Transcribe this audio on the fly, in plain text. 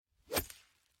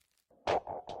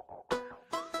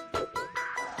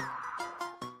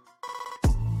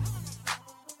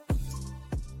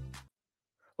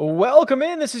Welcome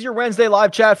in. This is your Wednesday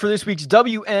live chat for this week's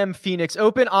WM Phoenix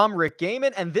Open. I'm Rick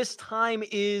Gehman, and this time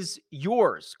is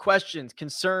yours. Questions,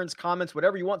 concerns, comments,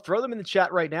 whatever you want, throw them in the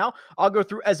chat right now. I'll go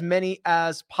through as many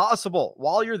as possible.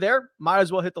 While you're there, might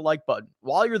as well hit the like button.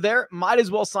 While you're there, might as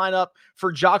well sign up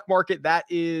for Jock Market. That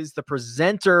is the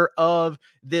presenter of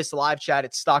this live chat.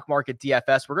 It's Stock Market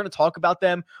DFS. We're going to talk about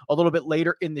them a little bit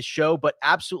later in the show, but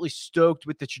absolutely stoked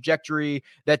with the trajectory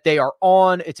that they are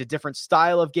on. It's a different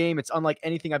style of game. It's unlike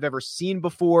anything I've ever seen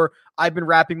before. I've been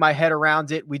wrapping my head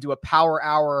around it. We do a power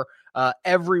hour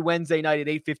every Wednesday night at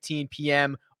 8:15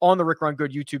 p.m. on the Rick Run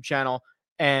Good YouTube channel,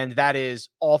 and that is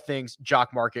all things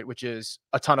Jock Market, which is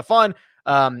a ton of fun.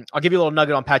 I'll give you a little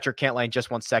nugget on Patrick Cantlay in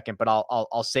just 1 second, but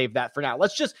I'll save that for now.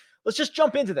 Let's just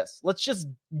jump into this. Let's just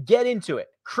get into it.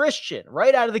 Christian,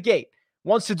 right out of the gate,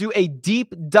 wants to do a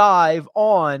deep dive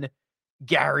on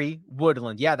Gary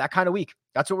Woodland. Yeah, that kind of week.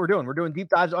 That's what we're doing. We're doing deep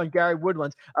dives on Gary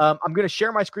Woodland. I'm going to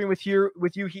share my screen with you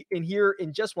in here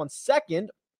in just 1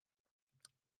 second,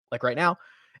 like right now.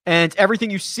 And everything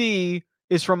you see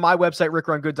is from my website,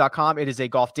 rickrungood.com. It is a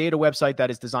golf data website that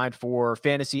is designed for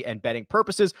fantasy and betting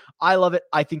purposes. I love it.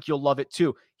 I think you'll love it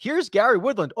too. Here's Gary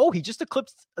Woodland. Oh, he just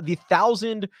eclipsed the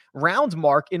 1,000 round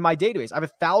mark in my database. I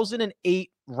have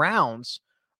 1,008 rounds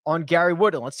on Gary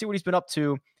Woodland. Let's see what he's been up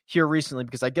to here recently,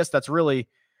 because I guess that's really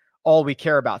all we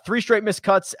care about. 3 straight missed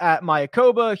cuts at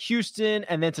Mayakoba, Houston,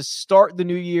 and then to start the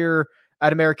new year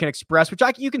at American Express, which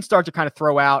you can start to kind of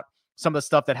throw out some of the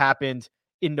stuff that happened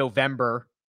in November,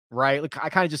 right? Like, I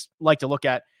kind of just like to look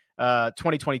at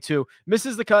 2022.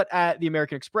 Misses the cut at the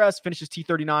American Express, finishes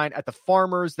T39 at the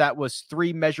Farmers. That was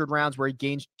 3 measured rounds where he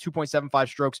gained 2.75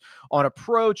 strokes on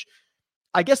approach.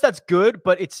 I guess that's good,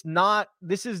 but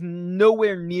this is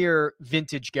nowhere near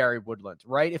vintage Gary Woodland,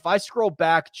 right? If I scroll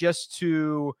back just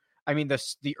to,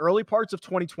 the early parts of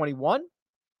 2021,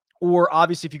 or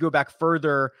obviously if you go back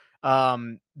further,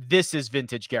 this is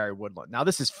vintage Gary Woodland. Now,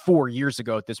 this is 4 years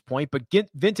ago at this point, but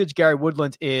vintage Gary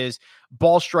Woodland is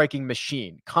ball striking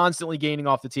machine, constantly gaining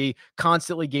off the tee,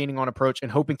 constantly gaining on approach, and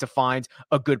hoping to find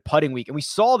a good putting week. And we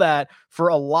saw that for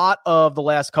a lot of the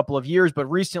last couple of years, but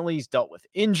recently he's dealt with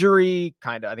injury,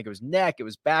 I think it was neck, it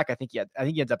was back. I think he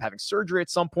ended up having surgery at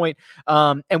some point.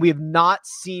 And we have not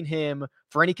seen him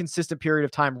for any consistent period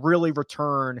of time really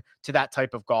return to that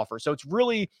type of golfer. So it's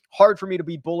really hard for me to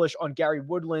be bullish on Gary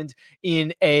Woodland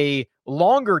in a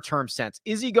longer term sense.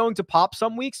 Is he going to pop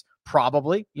some weeks?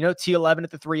 Probably. T11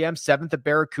 at the 3M, 7th at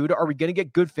Barracuda. Are we going to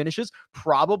get good finishes?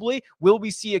 Probably. Will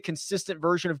we see a consistent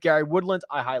version of Gary Woodland?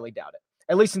 I highly doubt it,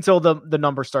 at least until the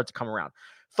numbers start to come around.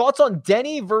 Thoughts on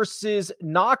Denny versus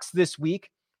Knox this week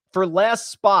for last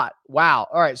spot? Wow.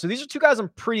 All right. So these are 2 guys I'm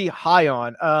pretty high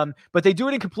on, but they do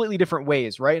it in completely different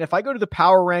ways, right? And if I go to the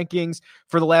power rankings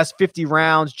for the last 50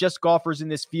 rounds, just golfers in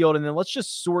this field, and then let's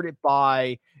just sort it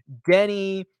by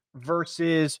Denny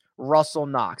versus Russell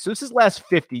Knox. So this is last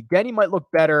 50. Denny might look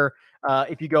better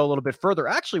if you go a little bit further.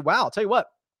 Actually, wow. I'll tell you what.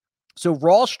 So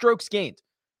raw strokes gained.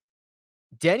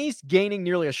 Denny's gaining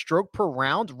nearly a stroke per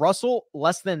round. Russell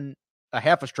less than a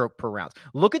half a stroke per round.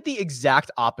 Look at the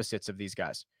exact opposites of these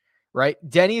guys, right?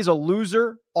 Denny is a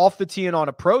loser off the tee and on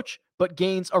approach, but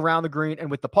gains around the green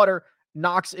and with the putter.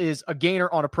 Knox is a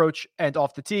gainer on approach and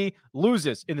off the tee,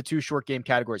 loses in the 2 short game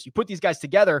categories. You put these guys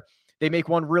together, they make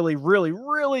one really, really,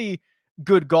 really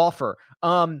good golfer.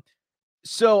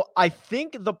 So I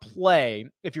think the play,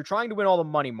 if you're trying to win all the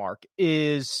money, Mark,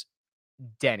 is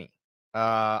Denny.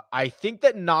 I think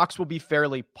that Knox will be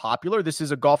fairly popular. This is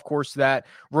a golf course that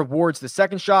rewards the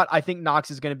second shot. I think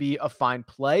Knox is going to be a fine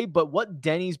play, but what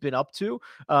Denny's been up to,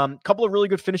 a couple of really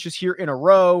good finishes here in a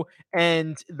row,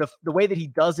 and the way that he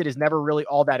does it is never really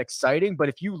all that exciting. But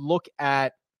if you look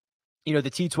at the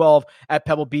T12 at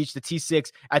Pebble Beach, the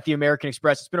T6 at the American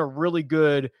Express, it's been a really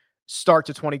good start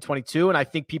to 2022, and I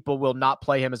think people will not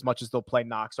play him as much as they'll play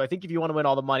Knox. So I think if you want to win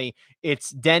all the money,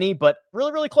 it's Denny, but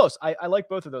really, really close. I like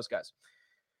both of those guys.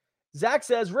 Zach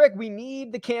says, Rick, we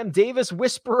need the Cam Davis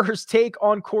whisperer's take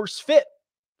on course fit.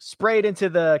 Spray it into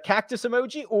the cactus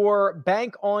emoji or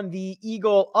bank on the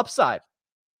eagle upside.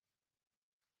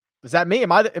 Is that me?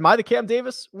 Am I the Cam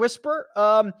Davis whisperer?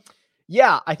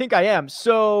 Yeah, I think I am.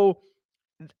 So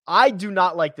I do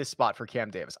not like this spot for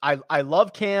Cam Davis. I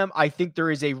love Cam. I think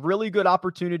there is a really good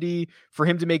opportunity for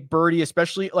him to make birdie,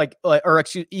 especially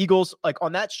eagles, like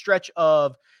on that stretch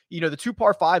of, the 2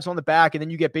 par 5s on the back, and then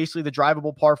you get basically the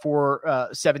drivable par 4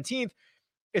 17th.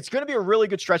 It's going to be a really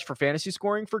good stretch for fantasy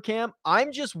scoring for Cam.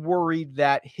 I'm just worried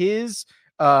that his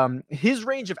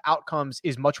range of outcomes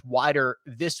is much wider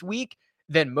this week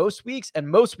than most weeks. And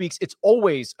most weeks, it's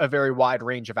always a very wide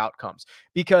range of outcomes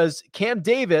because Cam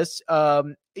Davis,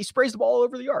 he sprays the ball all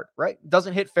over the yard, right?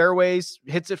 Doesn't hit fairways,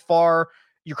 hits it far.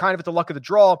 You're kind of at the luck of the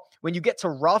draw. When you get to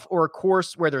rough or a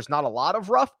course where there's not a lot of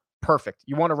rough, perfect.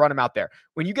 You want to run him out there.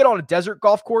 When you get on a desert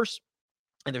golf course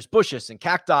and there's bushes and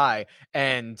cacti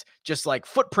and just like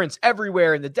footprints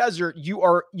everywhere in the desert, you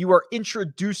are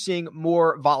introducing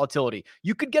more volatility.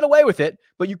 You could get away with it,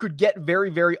 but you could get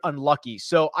very, very unlucky.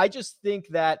 So I just think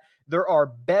that there are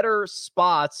better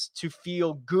spots to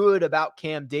feel good about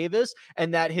Cam Davis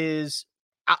and that his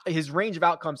range of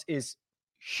outcomes is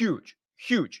huge,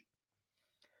 huge.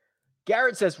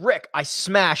 Garrett says, Rick, I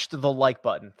smashed the like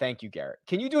button. Thank you, Garrett.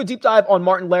 Can you do a deep dive on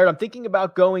Martin Laird? I'm thinking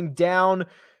about going down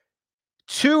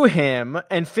to him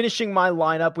and finishing my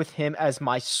lineup with him as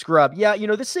my scrub. Yeah,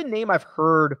 this is a name I've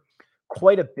heard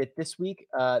quite a bit this week.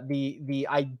 The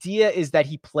idea is that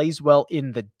he plays well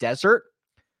in the desert.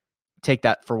 Take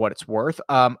that for what it's worth.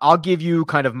 I'll give you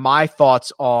kind of my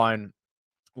thoughts on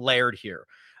Laird here.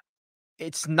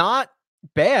 It's not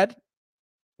bad.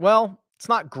 Well, it's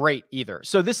not great either.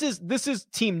 So this is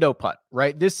team no putt,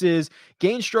 right? This is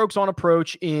gain strokes on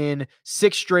approach in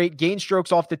 6 straight, gain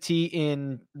strokes off the tee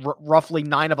in roughly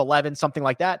 9 of 11, something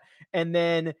like that. And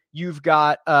then you've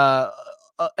got a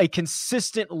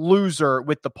consistent loser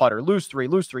with the putter. Lose 3,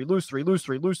 lose 3, lose 3, lose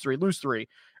 3, lose 3, lose 3.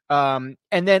 And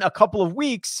then a couple of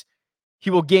weeks,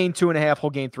 he will gain 2.5, he'll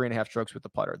gain 3.5 strokes with the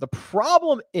putter. The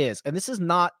problem is, and this is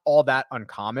not all that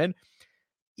uncommon,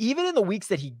 even in the weeks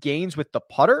that he gains with the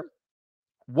putter,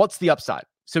 what's the upside?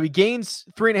 So he gains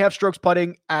 3.5 strokes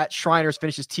putting at Shriners,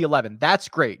 finishes T11. That's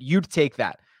great. You'd take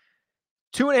that.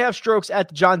 2.5 strokes at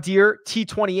the John Deere,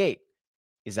 T28.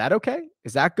 Is that okay?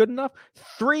 Is that good enough?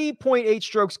 3.8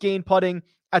 strokes gain putting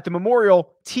at the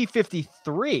Memorial,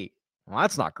 T53. Well,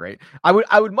 that's not great. I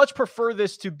would much prefer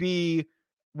this to be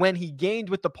when he gained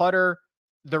with the putter,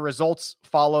 the results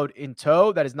followed in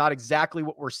tow. That is not exactly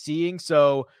what we're seeing.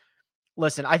 So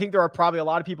listen, I think there are probably a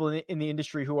lot of people in the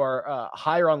industry who are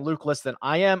higher on Luke List than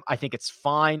I am. I think it's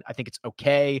fine. I think it's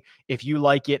okay. If you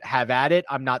like it, have at it.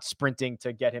 I'm not sprinting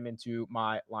to get him into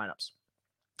my lineups.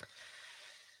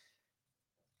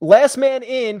 Last man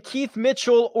in, Keith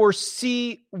Mitchell or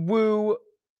Si Woo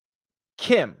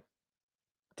Kim.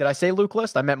 Did I say Luke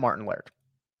List? I meant Martin Laird.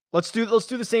 Let's do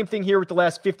the same thing here with the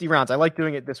last 50 rounds. I like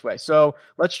doing it this way. So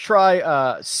let's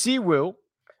try Si Woo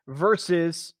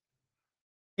versus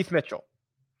Keith Mitchell.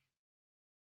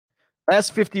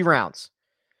 Last 50 rounds.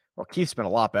 Well, Keith's been a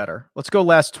lot better. Let's go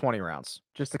last 20 rounds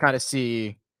just to kind of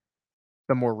see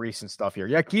the more recent stuff here.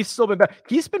 Yeah, Keith's still been better.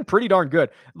 Keith's been pretty darn good.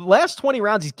 Last 20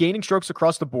 rounds, he's gaining strokes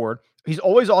across the board. He's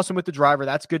always awesome with the driver.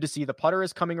 That's good to see. The putter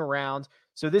is coming around.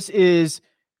 So this is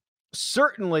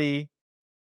certainly,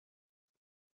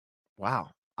 wow.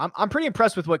 I'm pretty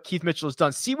impressed with what Keith Mitchell has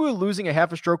done. Si Woo losing a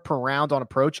half a stroke per round on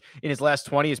approach in his last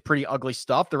 20 is pretty ugly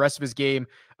stuff. The rest of his game,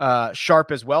 sharp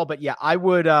as well. But yeah, I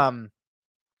would, I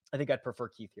think I'd prefer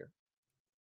Keith here.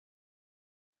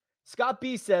 Scott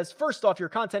B says, first off, your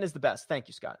content is the best. Thank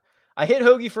you, Scott. I hit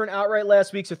Hoagie for an outright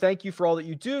last week, so thank you for all that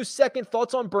you do. Second,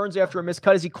 thoughts on Burns after a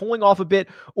miscut. Is he cooling off a bit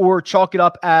or chalk it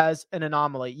up as an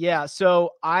anomaly? Yeah,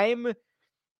 so I'm,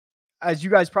 as you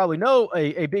guys probably know,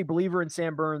 a big believer in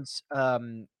Sam Burns,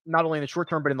 not only in the short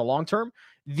term, but in the long term.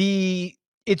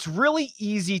 It's really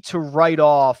easy to write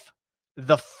off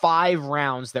the 5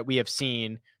 rounds that we have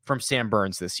seen from Sam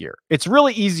Burns this year. It's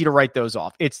really easy to write those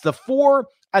off. It's the 4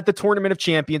 at the Tournament of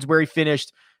Champions where he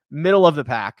finished middle of the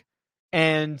pack.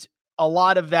 And a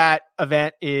lot of that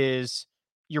event is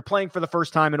you're playing for the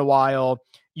first time in a while.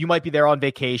 You might be there on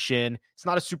vacation. It's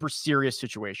not a super serious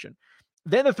situation.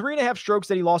 Then the 3.5 strokes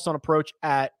that he lost on approach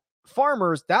at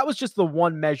Farmers, that was just the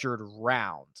one measured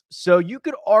round. So you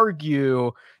could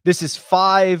argue this is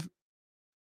 5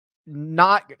 they're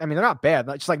not bad,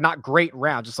 just like not great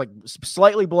rounds, just like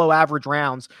slightly below average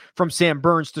rounds from Sam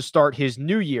Burns to start his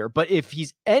new year. But if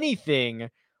he's anything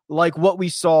like what we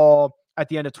saw at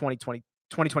the end of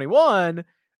 2021,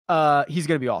 he's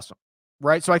going to be awesome,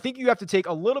 right? So I think you have to take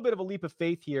a little bit of a leap of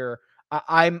faith here.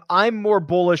 I'm more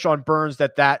bullish on Burns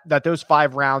that those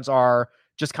 5 rounds are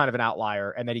just kind of an outlier,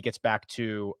 and that he gets back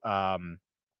to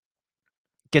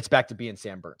being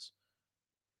Sam Burns.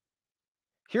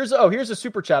 Here's a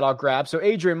super chat I'll grab. So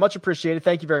Adrian, much appreciated.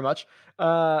 Thank you very much.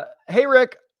 Hey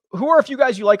Rick, who are a few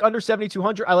guys you like under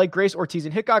 7,200? I like Grace, Ortiz,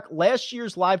 and Hickok. Last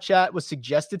year's live chat was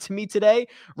suggested to me today.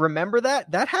 Remember that?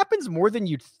 That happens more than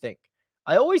you'd think.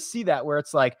 I always see that where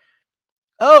it's like,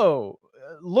 oh,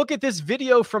 look at this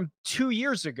video from 2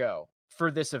 years ago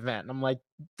for this event. And I'm like,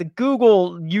 the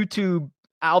Google YouTube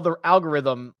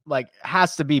algorithm like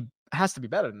has to be has to be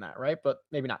better than that, right? But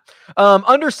maybe not.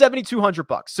 Under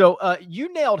 $7,200. So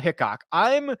you nailed Hickok.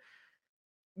 I'm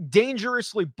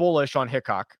dangerously bullish on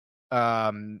Hickok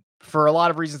for a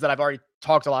lot of reasons that I've already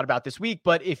talked a lot about this week.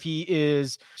 But if he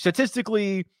is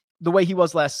statistically the way he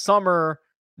was last summer,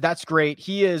 that's great.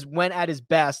 He is when at his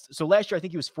best. So last year, I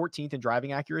think he was 14th in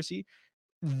driving accuracy.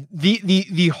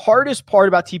 The hardest part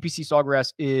about TPC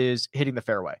Sawgrass is hitting the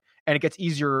fairway, and it gets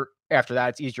easier after that.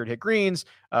 It's easier to hit greens,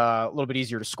 a little bit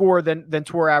easier to score than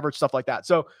tour average, stuff like that.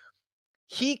 So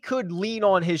he could lean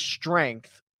on his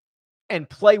strength and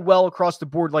play well across the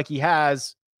board like he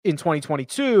has in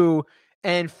 2022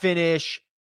 and finish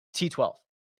T12.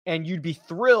 And you'd be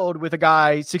thrilled with a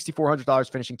guy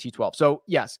 $6,400 finishing T12. So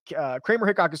yes, Kramer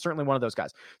Hickok is certainly one of those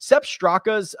guys. Sepp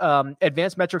Straka's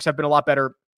advanced metrics have been a lot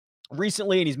better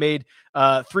recently, and he's made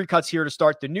 3 cuts here to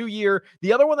start the new year.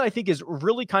 The other one that I think is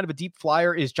really kind of a deep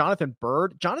flyer is Jonathan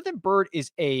Bird. Jonathan Bird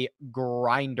is a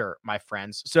grinder, my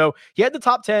friends. So he had the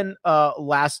top 10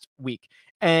 last week,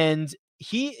 and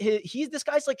he's this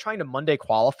guy's like trying to Monday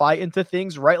qualify into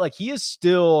things, right? Like he is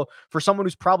still, for someone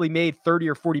who's probably made $30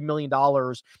 or $40 million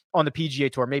on the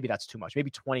PGA Tour, maybe that's too much,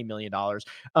 maybe $20 million,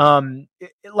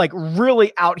 like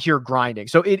really out here grinding.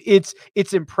 So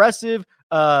it's impressive.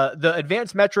 The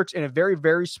advanced metrics in a very,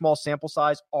 very small sample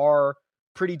size are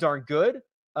pretty darn good.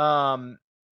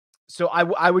 So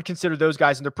I would consider those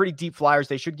guys, and they're pretty deep flyers.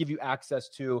 They should give you access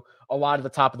to a lot of the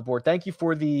top of the board. Thank you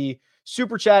for the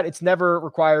super chat. It's never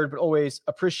required, but always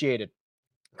appreciated.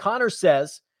 Connor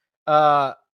says,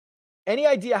 any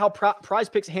idea how Prize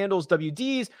Picks handles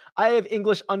WDs? I have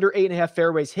English under 8.5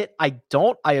 fairways hit. I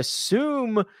don't. I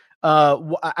assume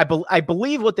I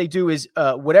believe what they do is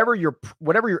whatever your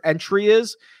entry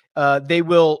is, they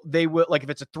will like if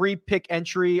it's a 3-pick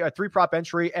entry, a 3-prop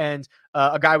entry, and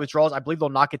a guy withdraws, I believe they'll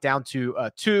knock it down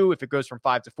to 2 if it goes from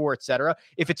 5 to 4, etc.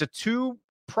 If it's a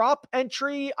 2-prop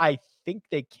entry, I think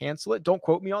they cancel it. Don't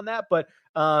quote me on that, but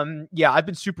yeah, I've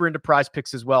been super into Prize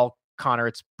Picks as well, Connor.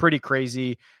 It's pretty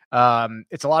crazy.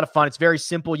 It's a lot of fun. It's very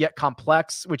simple yet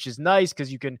complex, which is nice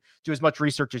because you can do as much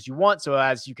research as you want. So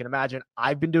as you can imagine,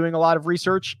 I've been doing a lot of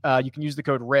research. You can use the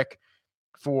code Rick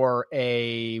for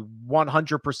a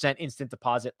 100% instant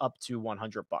deposit up to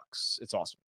 $100. It's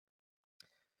awesome.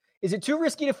 Is it too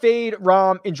risky to fade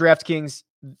Rahm in DraftKings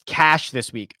cash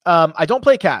this week? I don't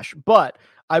play cash, but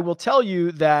I will tell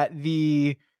you that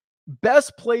the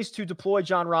best place to deploy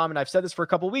Jon Rahm, and I've said this for a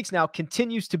couple of weeks now,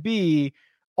 continues to be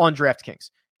on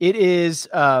DraftKings. It is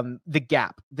the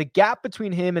gap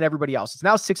between him and everybody else. It's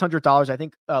now $600. I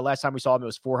think last time we saw him, it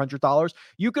was $400.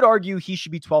 You could argue he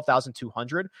should be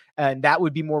 $12,200, and that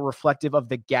would be more reflective of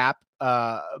the gap,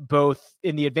 both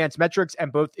in the advanced metrics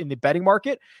and both in the betting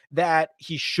market that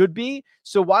he should be.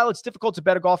 So while it's difficult to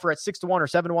bet a golfer at 6-1 or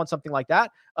 7-1, something like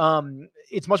that,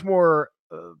 it's much more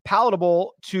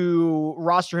palatable to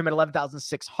roster him at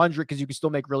 11,600 because you can still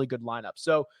make really good lineups.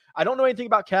 So I don't know anything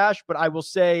about cash, but I will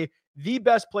say the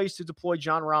best place to deploy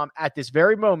Jon Rahm at this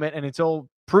very moment, and until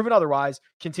proven otherwise,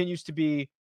 continues to be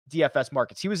DFS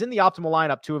markets. He was in the optimal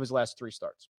lineup 2 of his last 3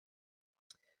 starts.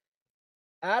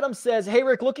 Adam says, hey,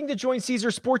 Rick, looking to join Caesar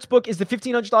Sportsbook. Is the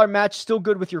 $1,500 match still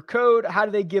good with your code? How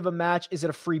do they give a match? Is it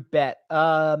a free bet?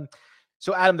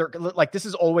 So Adam, this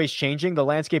is always changing. The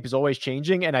landscape is always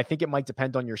changing, and I think it might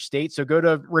depend on your state. So go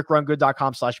to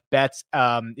rickrungood.com/bets.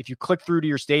 If you click through to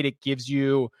your state, it gives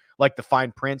you like the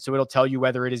fine print. So it'll tell you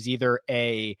whether it is either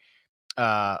a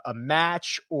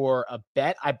match or a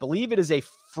bet. I believe it is a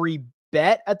free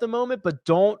bet at the moment, but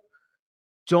don't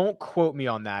quote me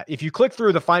on that. If you click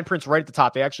through, the fine print's right at the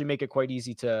top. They actually make it quite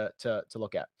easy to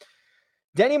look at.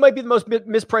 Denny might be the most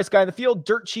mispriced guy in the field.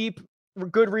 Dirt cheap.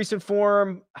 Good recent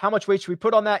form. How much weight should we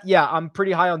put on that? Yeah, I'm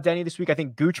pretty high on Denny this week. I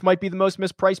think Gooch might be the most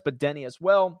mispriced, but Denny as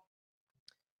well.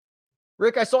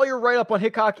 Rick, I saw your write-up on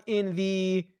Hickok in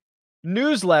the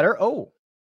newsletter. Oh,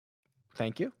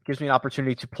 thank you. Gives me an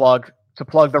opportunity to plug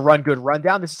the Run Good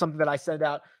Rundown. This is something that I send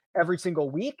out every single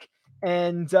week,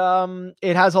 and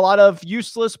it has a lot of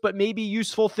useless but maybe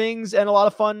useful things and a lot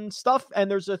of fun stuff. And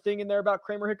there's a thing in there about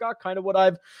Kramer Hickok, kind of what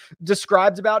I've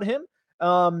described about him.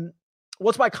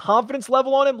 What's my confidence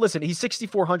level on him? Listen, he's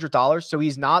 $6,400, so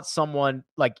he's not someone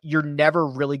like you're never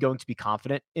really going to be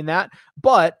confident in that.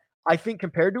 But I think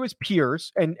compared to his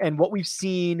peers and what we've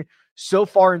seen so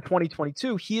far in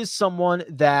 2022, he is someone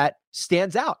that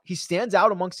stands out. He stands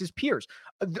out amongst his peers.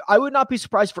 I would not be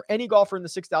surprised for any golfer in the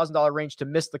 $6,000 range to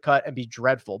miss the cut and be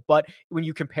dreadful. But when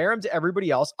you compare him to everybody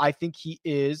else, I think he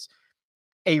is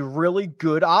a really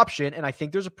good option, and I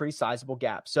think there's a pretty sizable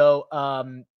gap. So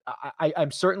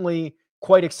I'm certainly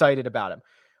quite excited about him.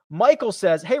 Michael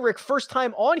says, hey, Rick, first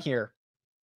time on here.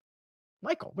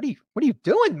 Michael, what are you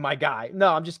doing, my guy?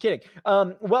 No, I'm just kidding.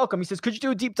 Welcome. He says, could you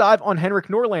do a deep dive on Henrik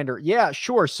Norlander? Yeah,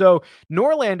 sure. So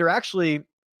Norlander actually,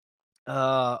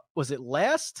 was it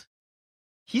last?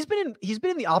 He's been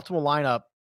in the optimal lineup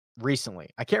recently.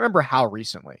 I can't remember how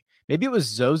recently. Maybe it was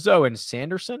Zozo and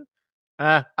Sanderson.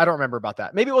 I don't remember about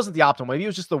that. Maybe it wasn't the optimal. Maybe it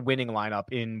was just the winning lineup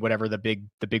in whatever the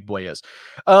big boy is.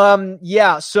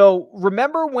 Yeah. So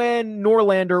remember when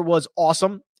Norlander was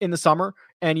awesome in the summer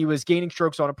and he was gaining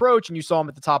strokes on approach and you saw him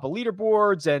at the top of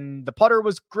leaderboards and the putter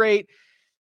was great.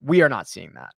 We are not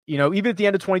seeing that. Even at the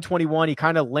end of 2021, he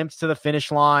kind of limped to the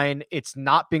finish line. It's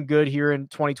not been good here in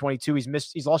 2022.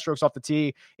 He's lost strokes off the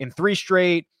tee in 3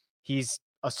 straight. He's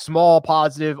a small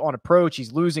positive on approach.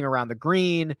 He's losing around the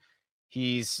green.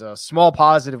 He's a small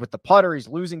positive with the putter. He's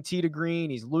losing tee to green.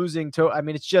 He's losing to,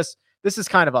 this is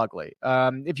kind of ugly.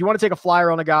 If you want to take a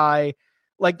flyer on a guy,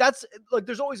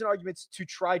 there's always an argument to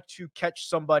try to catch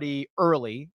somebody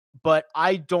early, but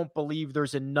I don't believe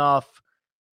there's enough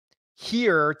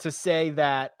here to say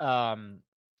that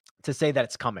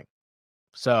it's coming.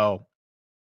 So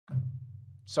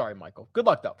sorry, Michael. Good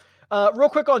luck though. Real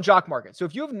quick on Jock Market. So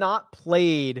if you have not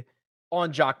played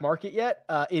on Jock Market yet,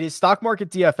 it is stock market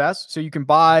DFS. So you can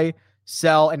buy,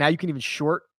 sell, and now you can even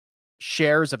short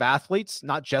shares of athletes,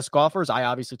 not just golfers. I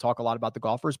obviously talk a lot about the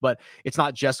golfers, but it's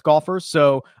not just golfers.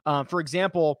 So for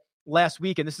example, last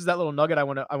week, and this is that little nugget I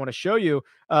want to show you.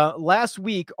 Last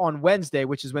week on Wednesday,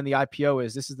 which is when the IPO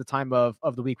is, this is the time of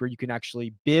the week where you can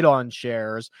actually bid on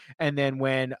shares. And then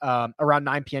when around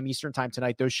 9 p.m. Eastern time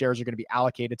tonight, those shares are going to be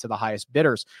allocated to the highest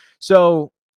bidders.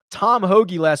 So Tom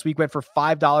Hoge last week went for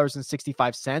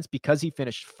 $5.65 because he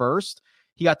finished first.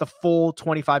 He got the full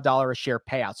 $25 a share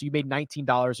payout. So you made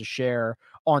 $19 a share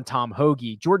on Tom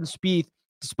Hoge. Jordan Spieth,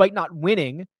 despite not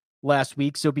winning last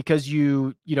week. So because if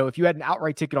you had an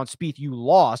outright ticket on Spieth, you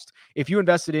lost. If you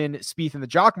invested in Spieth in the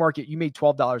Jock Market, you made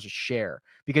 $12 a share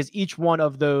because each one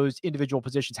of those individual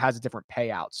positions has a different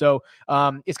payout. So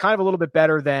it's kind of a little bit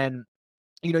better than,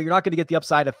 you're not going to get the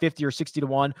upside of 50 or 60 to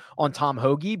 1 on Tom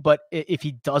Hoge, but if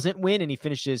he doesn't win and he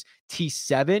finishes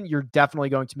T7, you're definitely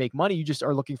going to make money. You just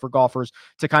are looking for golfers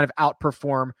to kind of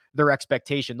outperform their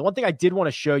expectation. The one thing I did want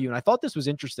to show you, and I thought this was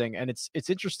interesting, and it's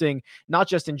interesting not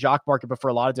just in Jock Market, but for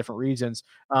a lot of different reasons.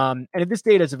 And if this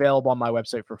data is available on my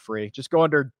website for free, just go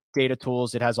under data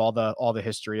tools. It has all the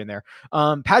history in there.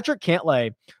 Patrick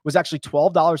Cantlay was actually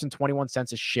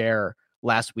 $12.21 a share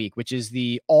last week, which is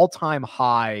the all-time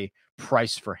high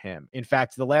price for him. In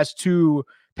fact, the last 2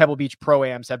 Pebble Beach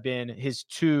Pro-Ams have been his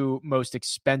 2 most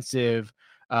expensive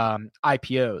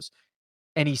IPOs.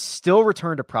 And he still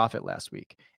returned a profit last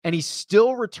week. And he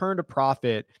still returned a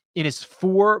profit in his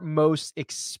 4 most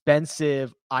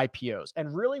expensive IPOs.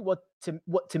 And really what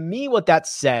that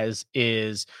says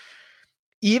is,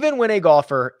 even when a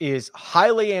golfer is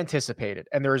highly anticipated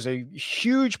and there is a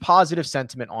huge positive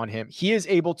sentiment on him, he is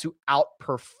able to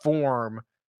outperform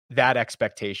that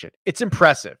expectation. It's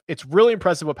impressive. It's really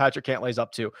impressive what Patrick Cantlay's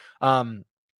up to.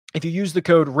 If you use the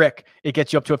code RICK, it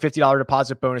gets you up to a $50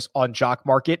 deposit bonus on Jock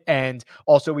Market. And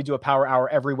also we do a power hour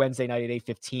every Wednesday night at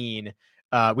 8:15,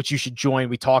 which you should join.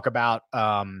 We talk about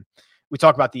the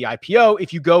IPO.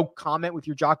 If you go comment with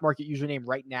your Jock Market username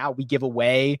right now, we give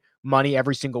away money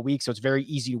every single week. So it's very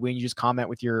easy to win. You just comment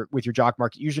with your Jock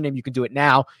Market username. You can do it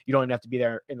now. You don't even have to be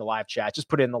there in the live chat. Just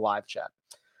put it in the live chat.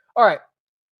 All right.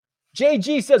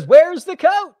 JG says, where's the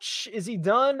coach? Is he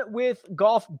done with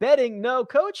golf betting? No,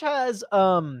 coach has,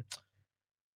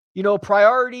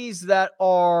 priorities that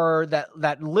are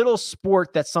that little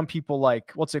sport that some people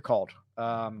like. What's it called?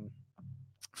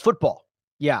 Football.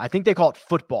 Yeah, I think they call it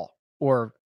football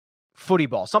or footy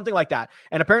ball, something like that.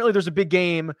 And apparently there's a big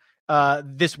game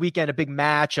this weekend, a big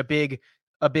match, a big,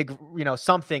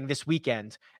 something this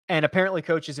weekend. And apparently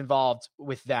coach is involved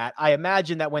with that. I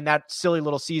imagine that when that silly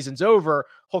little season's over,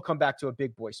 he'll come back to a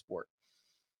big boy sport.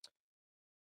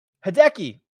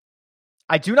 Hideki,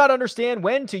 I do not understand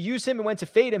when to use him and when to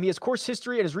fade him. He has course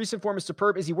history and his recent form is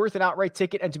superb. Is he worth an outright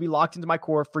ticket and to be locked into my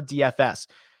core for DFS?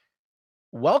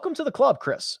 Welcome to the club,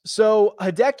 Chris. So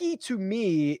Hideki, to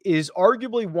me, is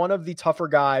arguably one of the tougher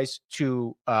guys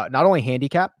to not only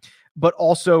handicap, but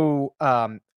also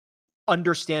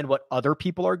understand what other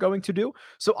people are going to do.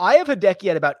 So I have Hideki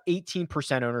at about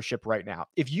 18% ownership right now.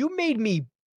 If you made me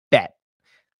bet,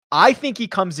 I think he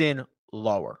comes in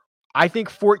lower. I think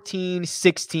 14,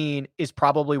 16 is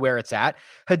probably where it's at.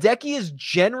 Hideki is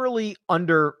generally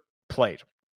underplayed.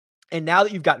 And now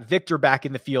that you've got Victor back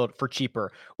in the field for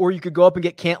cheaper, or you could go up and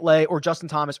get Cantlay or Justin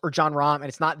Thomas or Jon Rahm, and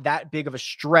it's not that big of a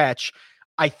stretch,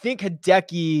 I think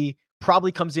Hideki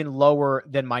probably comes in lower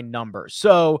than my number.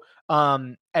 So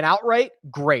an outright,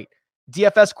 great.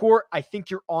 DFS core, I think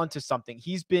you're onto something.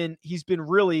 He's been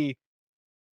really,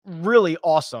 really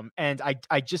awesome. And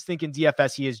I just think in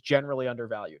DFS, he is generally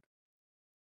undervalued.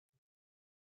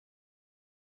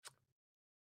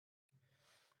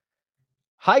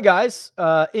 Hi, guys.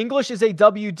 English is a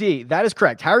WD. That is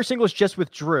correct. Harris English just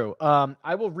withdrew.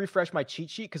 I will refresh my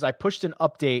cheat sheet because I pushed an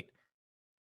update.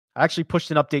 I actually pushed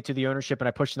an update to the ownership and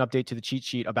I pushed an update to the cheat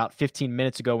sheet about 15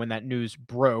 minutes ago when that news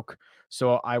broke.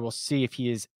 So I will see if he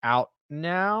is out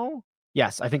now.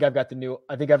 Yes, I think I've got the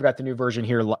new version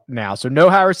here now. So no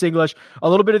Harris English. A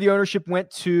little bit of the ownership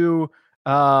went to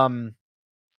I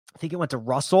think it went to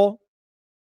Russell.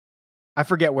 I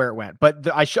forget where it went, but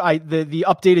the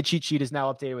updated cheat sheet is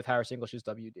now updated with Harris English's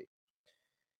WD.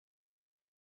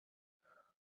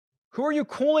 Who are you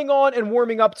cooling on and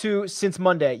warming up to since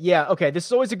Monday? Yeah, okay. This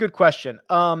is always a good question.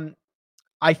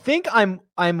 I think I'm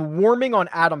warming on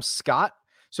Adam Scott.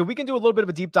 So we can do a little bit of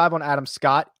a deep dive on Adam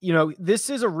Scott. You know, this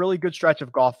is a really good stretch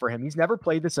of golf for him. He's never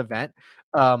played this event,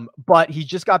 but he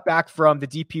just got back from the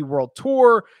DP World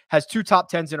Tour, has 2 top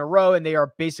 10s in a row, and they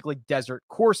are basically desert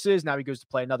courses. Now he goes to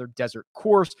play another desert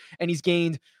course, and he's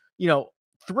gained,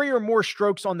 3 or more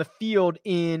strokes on the field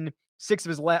in 5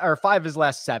 of his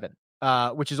last 7,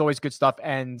 which is always good stuff,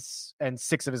 and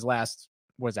 6 of his last,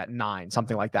 9,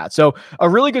 something like that. So a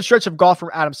really good stretch of golf from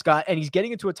Adam Scott, and he's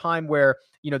getting into a time where,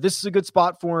 this is a good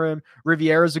spot for him.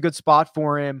 Riviera is a good spot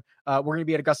for him. We're going to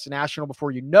be at Augusta National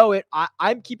before you know it.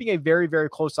 I'm keeping a very, very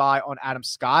close eye on Adam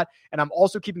Scott, and I'm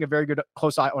also keeping a very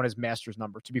close eye on his Masters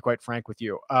number, to be quite frank with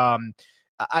you.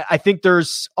 I think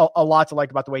there's a lot to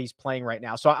like about the way he's playing right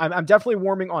now. So I'm definitely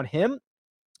warming on him.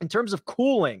 In terms of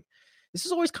cooling, this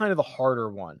is always kind of the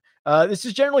harder one. This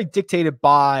is generally dictated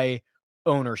by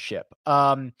ownership.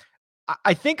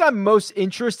 I think I'm most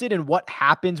interested in what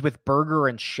happens with Berger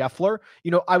and Scheffler.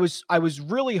 I was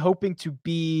really hoping to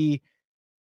be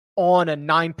on a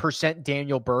 9%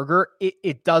 Daniel Berger.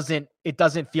 It doesn't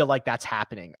feel like that's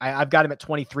happening. I've got him at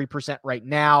 23% right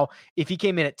now. If he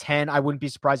came in at 10, I wouldn't be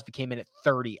surprised. If he came in at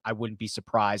 30, I wouldn't be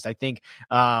surprised. I think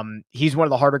he's one of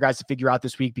the harder guys to figure out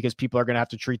this week because people are going to have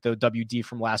to treat the WD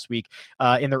from last week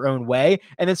in their own way.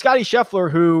 And then Scotty Scheffler,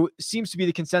 who seems to be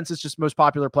the consensus just most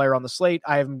popular player on the slate.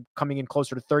 I have him coming in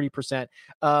closer to 30%.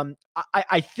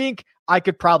 I think I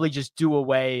could probably just do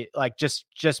away, like just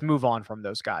move on from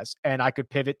those guys. And I could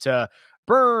pivot to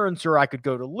Burns, or I could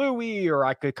go to Louis, or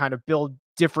I could kind of build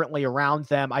differently around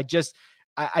them.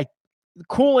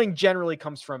 Cooling generally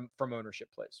comes from ownership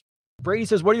plays. Brady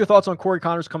says, what are your thoughts on Corey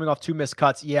Connors coming off 2 missed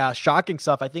cuts? Yeah, shocking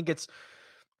stuff. I think it's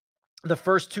the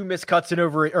first 2 missed cuts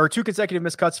or 2 consecutive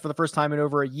missed cuts for the first time in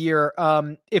over a year.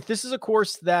 If this is a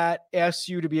course that asks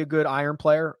you to be a good iron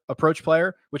player, approach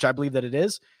player, which I believe that it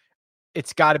is,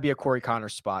 it's got to be a Corey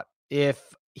Connors spot.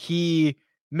 If he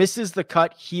misses the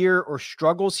cut here or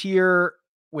struggles here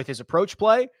with his approach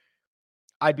play,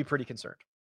 I'd be pretty concerned.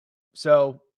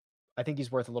 So I think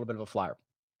he's worth a little bit of a flyer.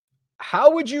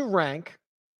 How would you rank,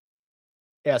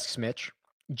 asks Mitch,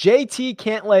 JT,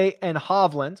 Cantlay, and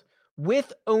Hovland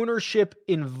with ownership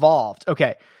involved?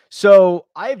 Okay, so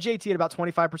I have JT at about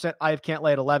 25%. I have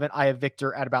Cantlay at 11. I have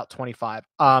Victor at about 25.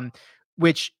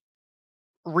 Which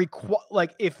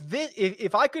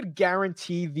if I could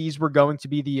guarantee these were going to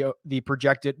be the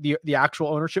projected the actual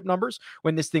ownership numbers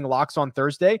when this thing locks on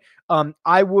Thursday,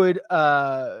 I would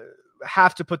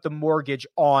have to put the mortgage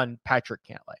on Patrick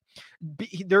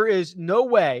Cantlay. There is no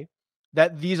way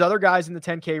that these other guys in the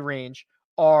 10K range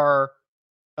are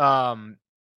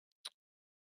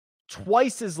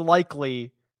twice as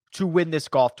likely to win this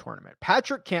golf tournament.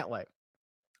 Patrick Cantlay,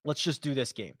 let's just do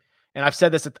this game. And I've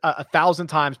said this a 1,000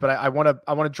 times, but I want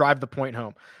to drive the point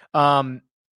home.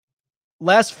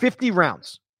 Last 50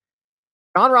 rounds,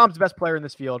 Jon Rahm's the best player in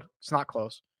this field. It's not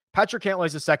close. Patrick Cantlay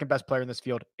is the second best player in this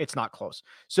field. It's not close.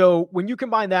 So when you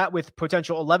combine that with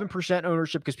potential 11%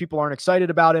 ownership because people aren't excited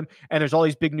about him, and there's all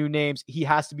these big new names, he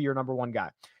has to be your number 1 guy.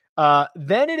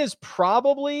 Then it is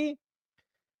probably,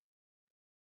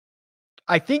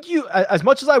 I think as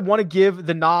much as I want to give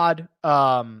the nod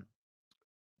to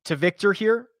Victor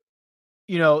here,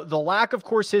 the lack of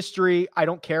course history, I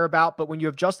don't care about. But when you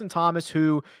have Justin Thomas,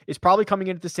 who is probably coming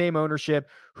in at the same ownership,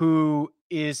 who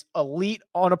is elite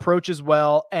on approach as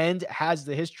well, and has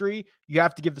the history, you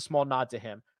have to give the small nod to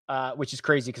him, which is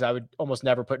crazy because I would almost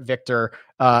never put Victor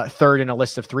third in a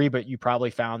list of 3, but you probably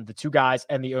found the 2 guys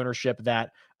and the ownership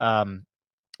that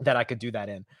I could do that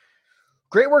in.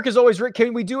 Great work as always, Rick.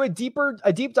 Can we do a deep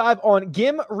dive on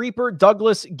Ghim, Reaper,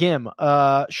 Douglas, Ghim?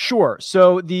 Sure.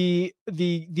 So the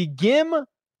Ghim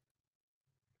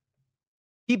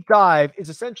deep dive is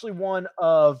essentially one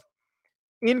of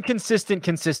inconsistent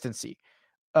consistency.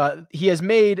 He has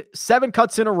made 7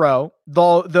 cuts in a row,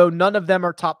 though none of them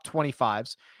are top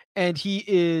 25s. And he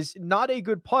is not a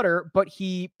good putter, but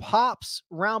he pops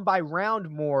round by round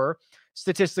more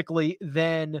statistically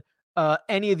than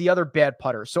any of the other bad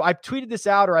putters. So I tweeted this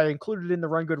out, or I included it in the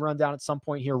Run Good Rundown at some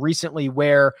point here recently,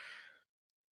 where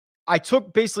I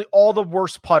took basically all the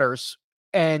worst putters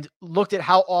and looked at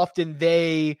how often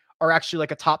they are actually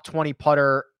like a top 20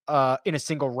 putter in a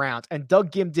single round. And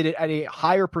Doug Ghim did it at a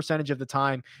higher percentage of the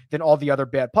time than all the other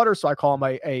bad putters. So I call him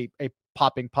a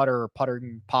popping putter or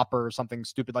puttering popper or something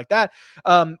stupid like that,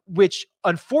 which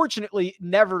unfortunately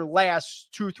never lasts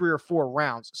 2, 3, or 4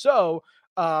 rounds. So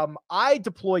I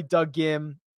deployed Doug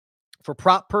Ghim for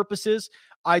prop purposes.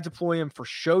 I deploy him for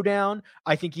showdown.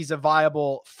 I think he's a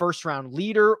viable first round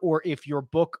leader, or if your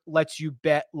book lets you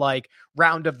bet like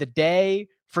round of the day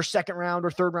for second round or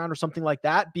third round or something like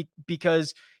that,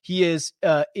 because he is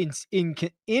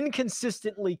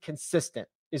inconsistently consistent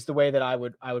is the way that I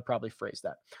would probably phrase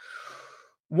that.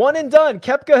 One and done.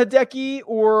 Koepka, Hideki,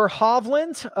 or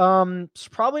Hovland. It's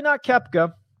probably not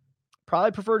Koepka.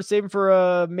 Probably prefer to save him for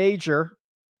a major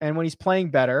and when he's playing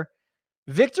better.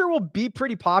 Victor will be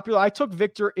pretty popular. I took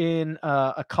Victor in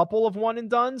a couple of one and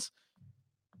dones.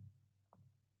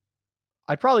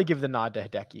 I'd probably give the nod to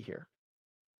Hideki here.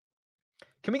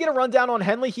 Can we get a rundown on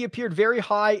Henley? He appeared very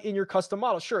high in your custom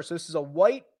model. Sure. So this is a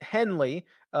white Henley.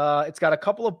 It's got a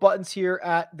couple of buttons here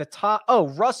at the top. Oh,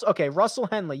 Russell. Okay, Russell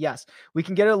Henley. Yes, we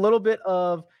can get a little bit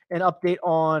of an update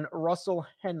on Russell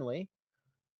Henley.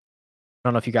 I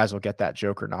don't know if you guys will get that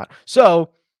joke or not.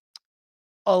 So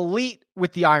elite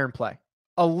with the iron play.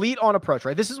 Elite on approach,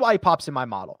 right? This is why he pops in my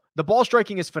model. The ball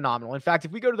striking is phenomenal. In fact,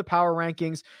 if we go to the power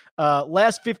rankings,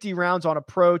 last 50 rounds on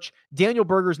approach, Daniel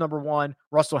Berger's number 1,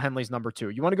 Russell Henley's number 2.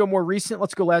 You want to go more recent?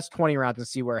 Let's go last 20 rounds and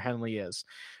see where Henley is.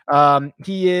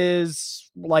 He is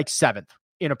like 7th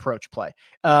in approach play,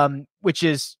 which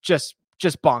is just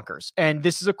bonkers. And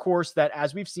this is a course that,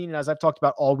 as we've seen and as I've talked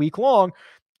about all week long,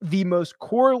 the most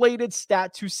correlated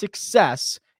stat to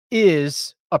success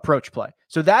is approach play.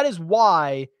 So that is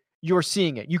why you're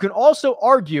seeing it. You can also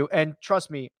argue, and trust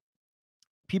me,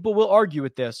 people will argue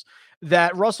with this,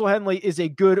 that Russell Henley is a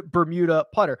good Bermuda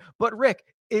putter. But Rick,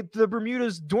 if the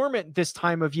Bermuda's dormant this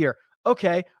time of year,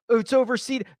 okay, it's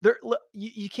overseed.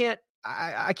 You can't.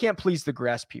 I can't please the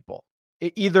grass people.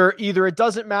 Either it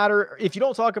doesn't matter. If you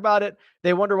don't talk about it,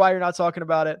 they wonder why you're not talking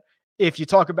about it. If you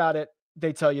talk about it,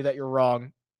 they tell you that you're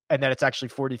wrong and that it's actually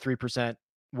 43%,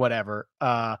 whatever.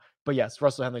 But yes,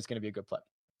 Russell Henley is going to be a good play.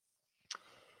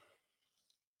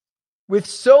 With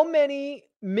so many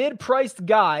mid-priced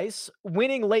guys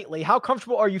winning lately, how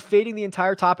comfortable are you fading the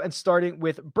entire top and starting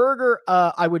with Berger?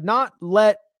 I would not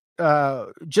let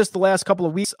just the last couple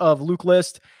of weeks of Luke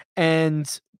List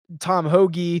and Tom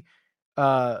Hoge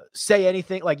say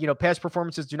anything like, past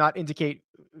performances do not indicate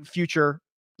future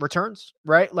returns,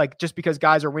 right? Like just because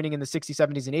guys are winning in the 60s,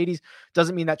 70s, and 80s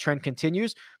doesn't mean that trend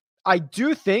continues. I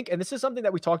do think, and this is something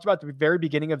that we talked about at the very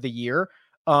beginning of the year,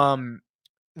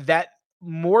 that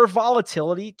more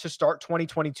volatility to start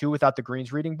 2022 without the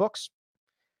greens reading books.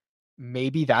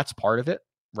 Maybe that's part of it,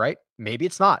 right? Maybe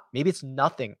it's not. Maybe it's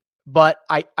nothing. But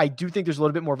I do think there's a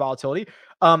little bit more volatility.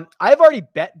 I've already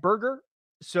bet Berger.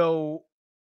 So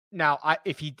now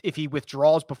if he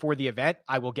withdraws before the event,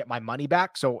 I will get my money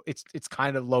back. So it's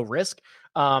kind of low risk.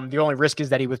 The only risk is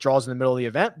that he withdraws in the middle of the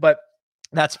event, but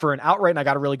that's for an outright, and I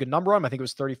got a really good number on him. I think it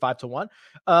was 35-1.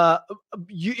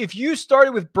 If you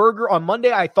started with Berger on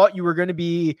Monday, I thought you were going to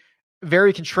be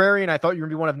very contrarian. I thought you were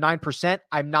going to be one of 9%.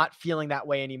 I'm not feeling that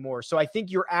way anymore. So I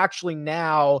think you're actually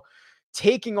now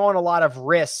taking on a lot of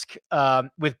risk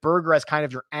with Berger as kind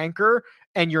of your anchor,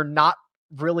 and you're not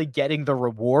really getting the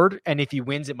reward. And if he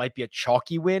wins, it might be a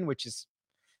chalky win, which is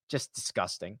just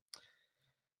disgusting.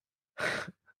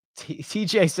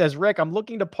 TJ says, Rick, I'm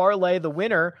looking to parlay the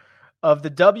winner of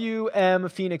the WM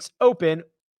Phoenix Open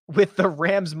with the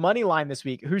Rams money line this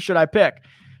week. Who should I pick?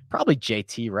 Probably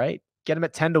JT, right? Get him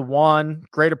at 10-1.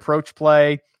 Great approach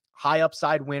play. High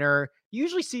upside winner. You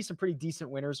usually see some pretty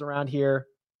decent winners around here.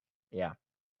 Yeah.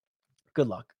 Good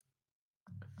luck.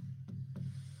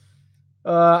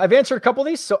 I've answered a couple of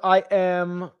these, so I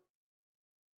am...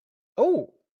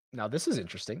 Oh, now this is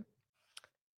interesting.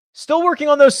 Still working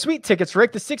on those suite tickets,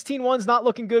 Rick. The 16 one's not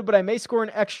looking good, but I may score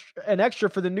an extra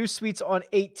for the new suites on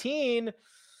 18.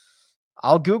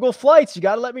 I'll Google flights. You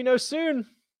got to let me know soon.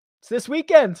 It's this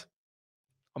weekend.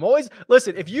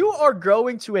 Listen, if you are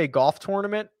going to a golf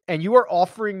tournament and you are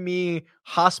offering me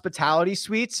hospitality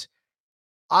suites,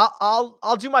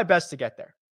 I'll do my best to get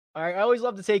there. All right. I always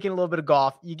love to take in a little bit of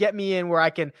golf. You get me in where I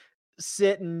can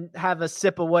sit and have a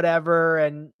sip of whatever.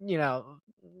 And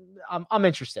I'm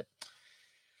interested.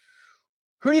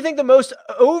 Who do you think the most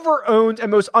over-owned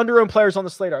and most under-owned players on the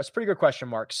slate are? It's a pretty good question,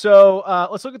 Mark. So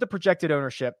let's look at the projected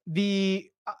ownership.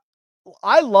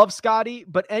 I love Scotty,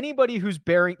 but anybody who's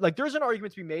bearing, like, there's an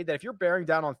argument to be made that if you're bearing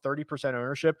down on 30%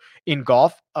 ownership in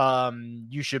golf,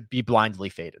 you should be blindly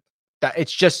faded. That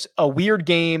it's just a weird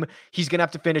game. He's going to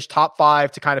have to finish top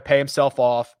 5 to kind of pay himself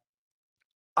off.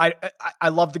 I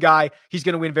love the guy. He's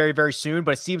going to win very, very soon,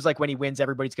 but it seems like when he wins,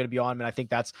 everybody's going to be on him, and I think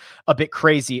that's a bit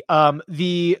crazy.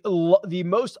 The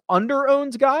most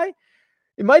under-owned guy,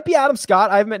 it might be Adam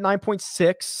Scott. I have him at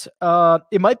 9.6.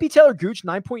 It might be Taylor Gooch,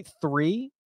 9.3.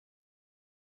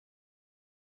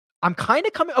 I'm kind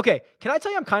of coming. Okay, can I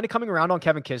tell you I'm kind of coming around on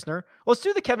Kevin Kisner? Let's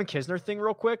do the Kevin Kisner thing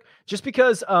real quick, just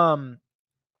because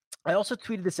I also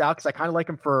tweeted this out because I kind of like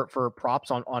him for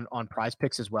props on Prize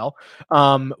Picks as well,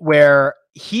 where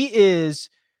he is.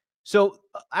 So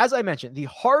as I mentioned, the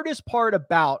hardest part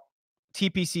about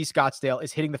TPC Scottsdale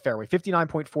is hitting the fairway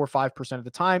 59.45% of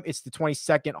the time. It's the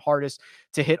 22nd hardest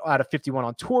to hit out of 51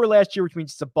 on tour last year, which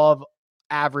means it's above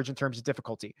average in terms of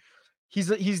difficulty. He's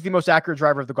the most accurate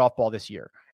driver of the golf ball this year,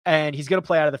 and he's going to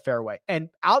play out of the fairway. And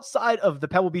outside of the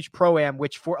Pebble Beach Pro-Am,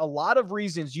 which for a lot of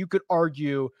reasons you could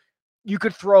argue you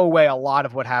could throw away a lot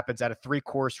of what happens at a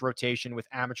 3-course rotation with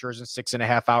amateurs and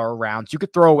 6.5 hour rounds. You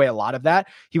could throw away a lot of that.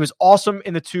 He was awesome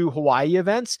in the 2 Hawaii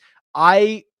events.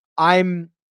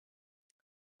 I'm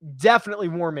definitely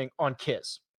warming on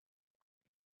Kiz.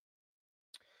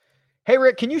 Hey,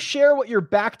 Rick, can you share what your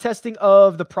back testing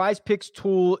of the Prize Picks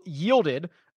tool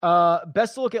yielded?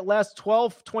 Best to look at last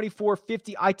 12, 24,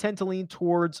 50. I tend to lean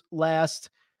towards last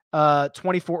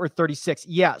 24 or 36.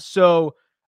 Yeah. So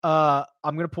I'm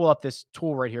going to pull up this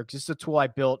tool right here because this is a tool I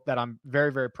built that I'm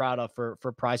very, very proud of for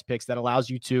Prize Picks that allows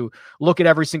you to look at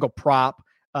every single prop.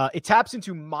 It taps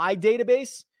into my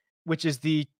database, which is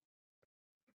the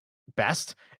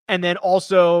best, and then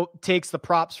also takes the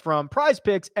props from Prize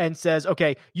Picks and says,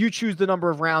 okay, you choose the number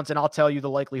of rounds and I'll tell you the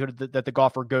likelihood that the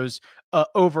golfer goes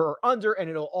over or under. And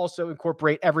it'll also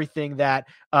incorporate everything that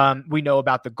we know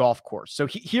about the golf course. So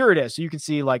here it is. So you can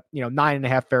see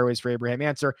 9.5 fairways for Abraham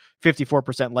Answer,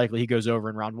 54% likely he goes over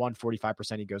in round 1,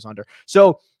 45% he goes under.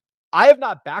 So I have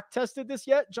not back tested this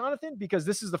yet, Jonathan, because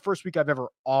this is the first week I've ever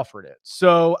offered it.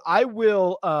 So I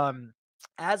will,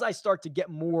 as I start to get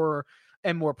more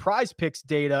and more Prize Picks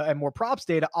data and more props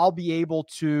data, I'll be able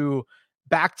to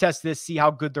back test this, see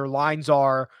how good their lines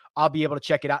are. I'll be able to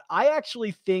check it out. I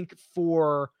actually think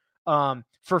for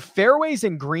fairways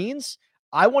and greens,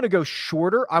 I want to go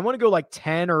shorter. I want to go like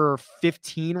 10 or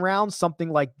 15 rounds, something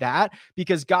like that,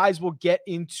 because guys will get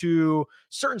into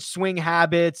certain swing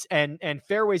habits, and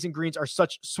fairways and greens are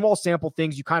such small sample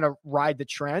things. You kind of ride the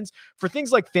trends. For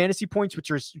things like fantasy points,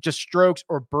 which are just strokes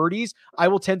or birdies, I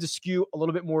will tend to skew a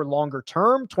little bit more longer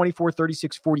term, 24,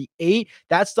 36, 48.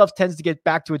 That stuff tends to get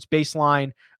back to its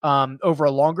baseline over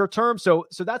a longer term. So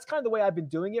that's kind of the way I've been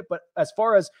doing it. But as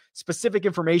far as specific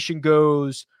information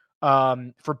goes,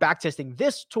 for backtesting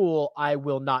this tool, I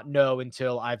will not know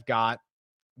until I've got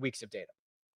weeks of data.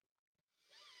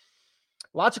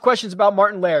 Lots of questions about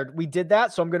Martin Laird. We did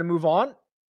that, so I'm going to move on.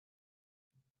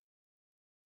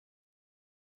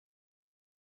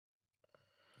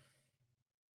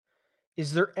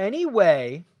 Is there any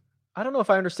way, I don't know if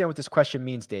I understand what this question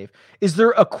means, Dave. Is there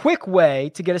a quick way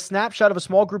to get a snapshot of a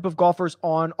small group of golfers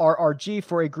on RRG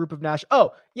for a group of national?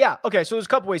 Oh, yeah. Okay. So there's a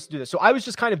couple ways to do this. So I was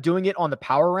just kind of doing it on the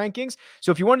power rankings. So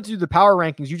if you wanted to do the power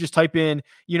rankings, you just type in,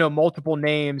 multiple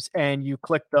names and you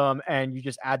click them and you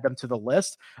just add them to the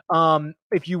list.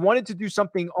 If you wanted to do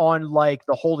something on like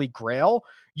the Holy Grail,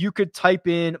 you could type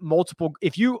in multiple.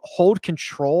 If you hold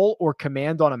Control or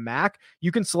Command on a Mac,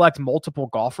 you can select multiple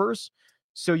golfers.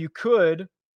 So you could,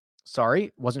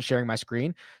 sorry, wasn't sharing my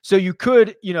screen. So you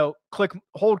could,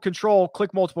 hold Control,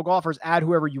 click multiple golfers, add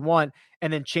whoever you want,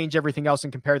 and then change everything else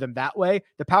and compare them that way.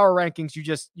 The power rankings, you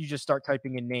just start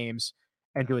typing in names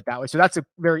and do it that way. So that's a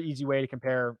very easy way to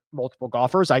compare multiple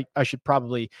golfers. I should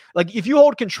probably, like, if you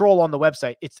hold Control on the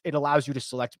website, it allows you to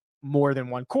select more than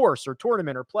one course or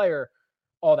tournament or player,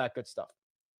 all that good stuff.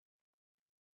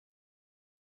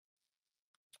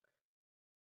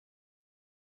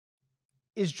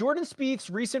 Is Jordan Spieth's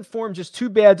recent form just too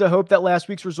bad to hope that last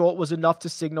week's result was enough to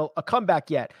signal a comeback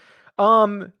yet?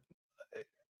 I'm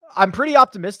pretty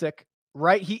optimistic,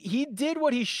 right? He did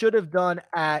what he should have done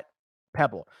at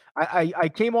Pebble. I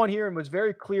came on here and was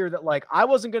very clear that, like, I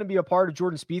wasn't going to be a part of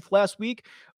Jordan Spieth last week,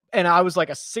 and I was like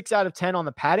a 6 out of 10 on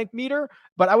the Paddock meter,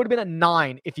 but I would have been a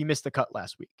 9 if he missed the cut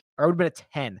last week. Or I would have been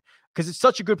a 10 because it's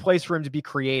such a good place for him to be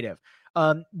creative.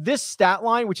 This stat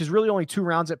line, which is really only 2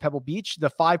 rounds at Pebble Beach, the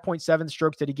 5.7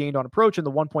 strokes that he gained on approach and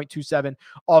the 1.27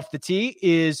 off the tee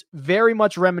is very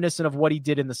much reminiscent of what he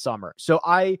did in the summer. So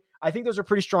I think those are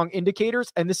pretty strong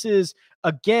indicators. And this is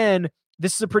a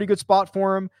pretty good spot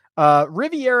for him.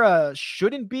 Riviera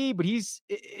shouldn't be, but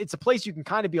it's a place you can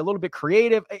kind of be a little bit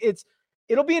creative.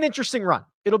 It'll be an interesting run.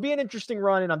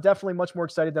 And I'm definitely much more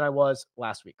excited than I was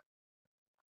last week.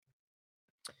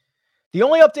 The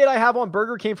only update I have on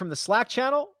Berger came from the Slack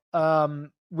channel,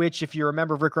 which if you're a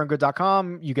member of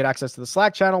rickrungood.com, you get access to the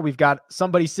Slack channel. We've got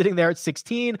somebody sitting there at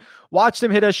 16, watched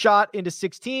him hit a shot into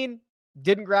 16,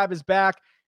 didn't grab his back,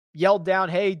 yelled down,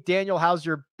 "Hey, Daniel, how's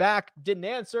your back?" Didn't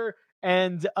answer.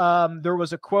 And there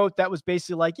was a quote that was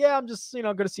basically like, "Yeah, I'm just,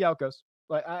 going to see how it goes."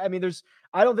 Like, I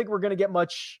don't think we're going to get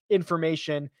much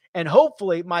information. And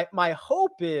hopefully my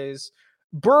hope is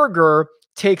Berger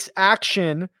takes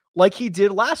action like he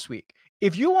did last week.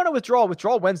 If you want to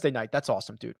withdraw Wednesday night. That's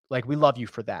awesome, dude. Like, we love you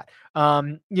for that.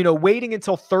 Waiting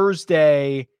until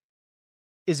Thursday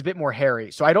is a bit more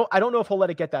hairy. So I don't know if he'll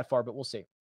let it get that far, but we'll see.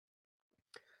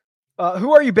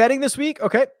 Who are you betting this week?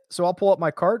 Okay, so I'll pull up my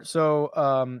card. So,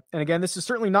 and again, this is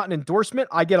certainly not an endorsement.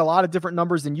 I get a lot of different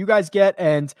numbers than you guys get,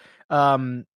 and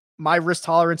my risk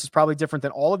tolerance is probably different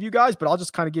than all of you guys, but I'll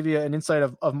just kind of give you an insight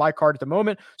of my card at the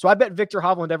moment. So I bet Victor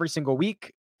Hovland every single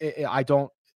week. I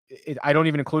don't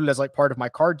even include it as like part of my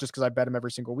card just because I bet him every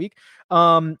single week.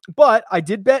 But I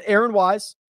did bet Aaron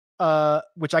Wise,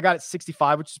 which I got at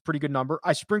 65, which is a pretty good number.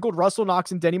 I sprinkled Russell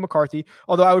Knox and Denny McCarthy,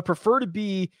 although I would prefer to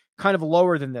be kind of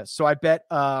lower than this. So I bet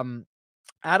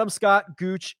Adam Scott,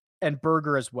 Gooch, and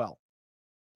Berger as well.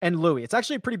 And Louis. It's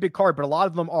actually a pretty big card, but a lot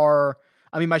of them are,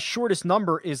 my shortest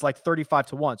number is like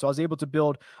 35-1. So I was able to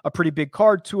build a pretty big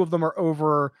card. 2 of them are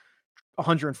over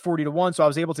 140-1. So I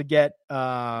was able to get,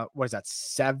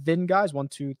 7 guys? 1,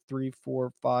 2, 3,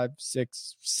 4, 5,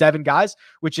 6, 7 guys,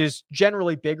 which is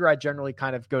generally bigger. I generally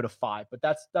kind of go to 5, but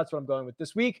that's what I'm going with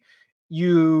this week.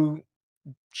 You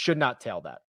should not tail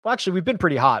that. Well, actually, we've been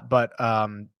pretty hot, but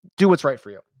do what's right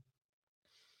for you.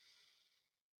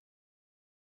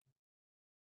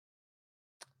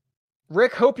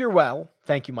 Rick, hope you're well.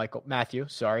 Thank you, Matthew.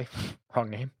 Sorry, wrong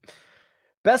name.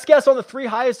 Best guess on the 3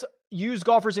 highest used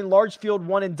golfers in large field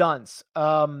one and dones.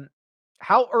 How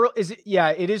early is it?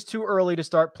 Yeah, it is too early to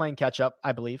start playing catch up,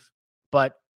 I believe,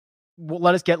 but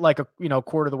let us get like a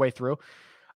quarter of the way through.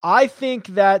 I think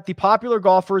that the popular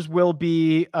golfers will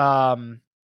be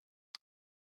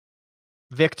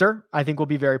Victor, I think will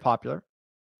be very popular.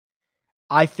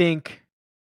 I think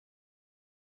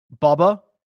Bubba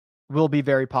will be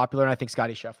very popular, and I think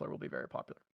Scotty Scheffler will be very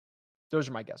popular. Those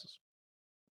are my guesses.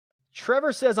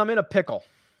 Trevor says, I'm in a pickle.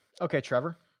 Okay,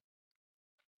 Trevor.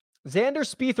 Xander,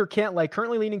 Spieth, or Cantlay.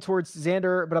 Currently leaning towards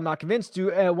Xander, but I'm not convinced.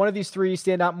 Do one of these 3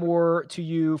 stand out more to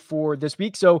you for this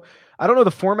week? So I don't know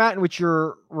the format in which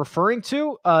you're referring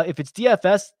to. If it's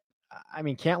DFS,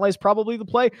 Cantlay is probably the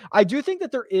play. I do think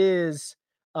that there is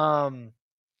a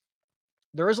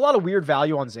lot of weird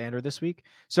value on Xander this week.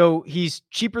 So he's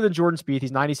cheaper than Jordan Spieth.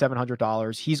 He's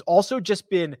 $9,700. He's also just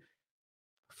been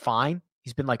fine.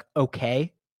 He's been like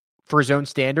okay for his own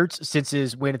standards since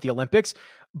his win at the Olympics.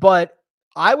 But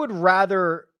I would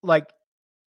rather like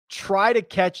try to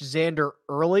catch Xander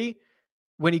early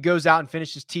when he goes out and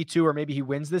finishes T2, or maybe he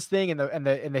wins this thing. And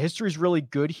the history is really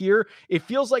good here. It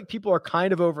feels like people are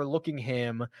kind of overlooking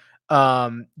him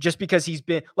just because he's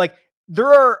been like,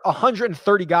 there are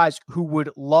 130 guys who would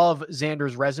love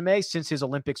Xander's resume since his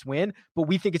Olympics win, but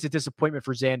we think it's a disappointment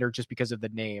for Xander just because of the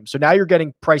name. So now you're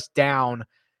getting priced down.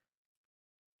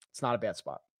 It's not a bad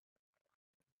spot.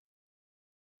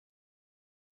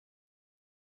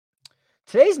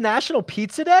 Today's National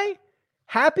Pizza Day.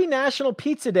 Happy National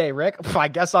Pizza Day, Rick. I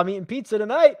guess I'm eating pizza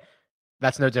tonight.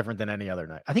 That's no different than any other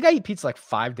night. I think I eat pizza like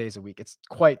 5 days a week. It's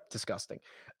quite disgusting.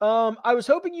 I was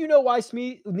hoping you know why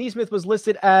Neesmith was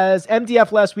listed as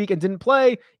MDF last week and didn't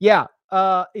play. Yeah.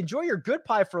 Enjoy your good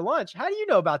pie for lunch. How do you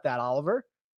know about that, Oliver?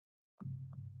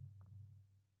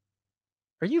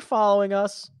 Are you following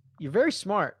us? You're very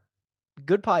smart.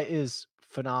 Good pie is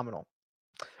phenomenal.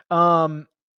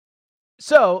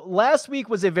 So last week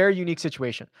was a very unique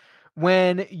situation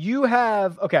when you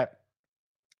have,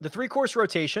 the 3-course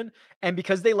rotation, and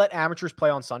because they let amateurs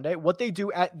play on Sunday, what they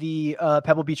do at the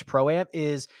Pebble Beach Pro-Am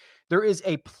is there is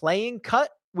a playing cut,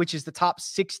 which is the top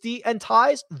 60 and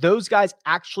ties. Those guys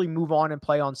actually move on and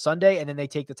play on Sunday, and then they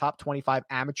take the top 25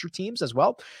 amateur teams as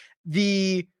well.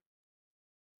 The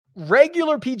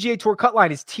regular PGA Tour cut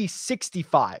line is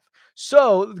T65.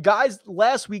 So guys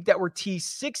last week that were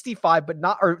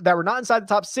T65, that were not inside the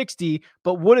top 60,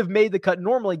 but would have made the cut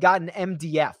normally, got an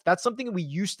MDF. That's something we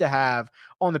used to have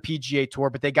on the PGA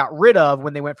Tour, but they got rid of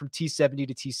when they went from T70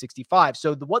 to T65.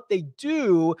 So what they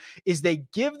do is they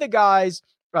give the guys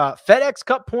FedEx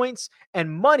Cup points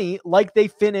and money like they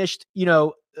finished,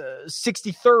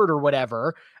 63rd or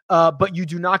whatever. But you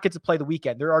do not get to play the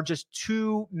weekend. There are just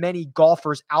too many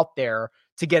golfers out there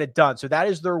to get it done. So that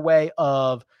is their way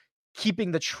of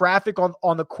keeping the traffic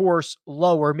on the course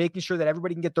lower, making sure that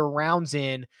everybody can get their rounds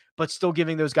in, but still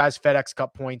giving those guys FedEx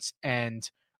Cup points and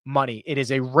money. It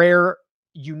is a rare,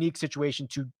 unique situation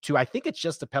to I think it's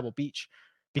just a Pebble Beach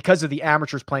because of the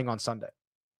amateurs playing on Sunday.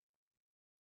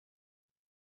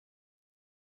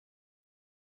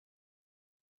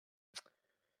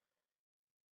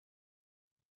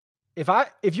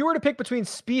 If you were to pick between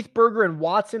Spieth, Berger, and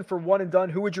Watson for one and done,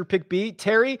 who would your pick be?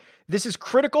 Terry, this is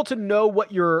critical to know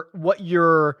what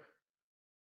your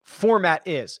format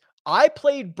is. I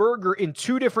played Berger in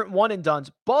 2 different one and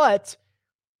dones, but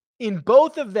in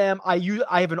both of them, I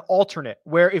have an alternate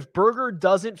where if Berger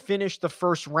doesn't finish the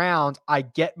first round, I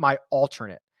get my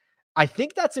alternate. I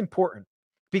think that's important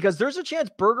because there's a chance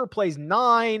Berger plays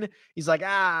 9. He's like,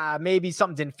 maybe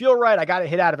something didn't feel right. I got it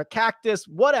hit out of a cactus,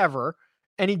 whatever.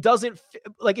 And he doesn't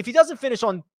if he doesn't finish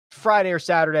on Friday or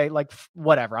Saturday,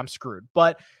 whatever, I'm screwed.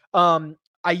 But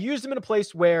I used him in a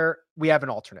place where we have an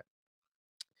alternate.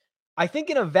 I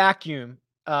think in a vacuum,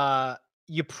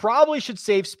 you probably should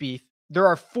save Spieth. There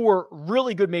are 4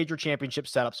 really good major championship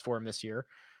setups for him this year.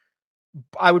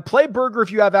 I would play Berger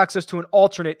if you have access to an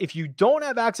alternate. If you don't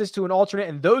have access to an alternate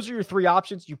and those are your 3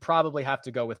 options, you probably have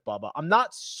to go with Bubba. I'm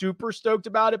not super stoked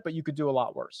about it, but you could do a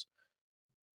lot worse.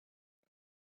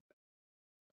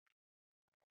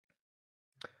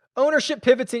 Ownership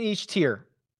pivots in each tier.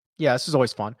 Yeah, this is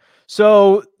always fun.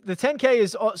 So the 10K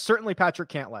is certainly Patrick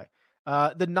Cantlay.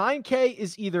 The 9K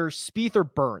is either Spieth or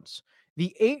Burns.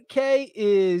 The 8K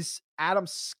is Adam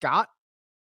Scott,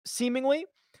 seemingly,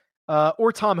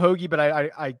 or Tom Hoagie, but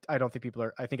I don't think people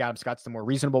are. I think Adam Scott's the more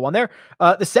reasonable one there.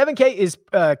 The 7K is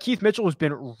Keith Mitchell, who's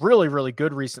been really, really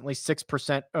good recently,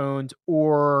 6% owned.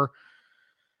 Or,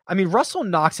 I mean, Russell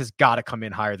Knox has got to come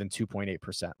in higher than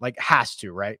 2.8%. Has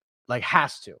to, right?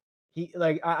 Has to.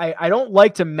 I don't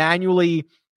like to manually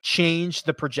change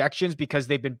the projections because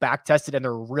they've been back tested and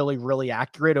they're really, really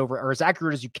accurate or as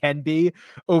accurate as you can be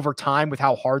over time with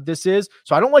how hard this is.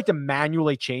 So I don't like to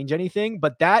manually change anything,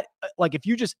 but that, if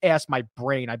you just ask my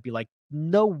brain, I'd be like,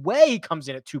 no way he comes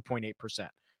in at 2.8%. It's going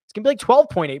to be like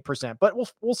 12.8%, but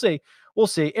we'll see. We'll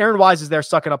see. Aaron Wise is there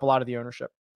sucking up a lot of the ownership.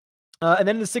 And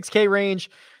then in the 6K range,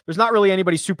 there's not really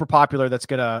anybody super popular that's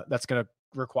going to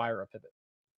require a pivot.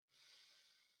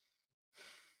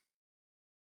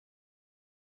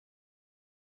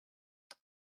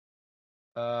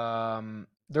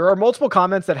 There are multiple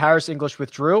comments that Harris English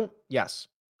withdrew. Yes,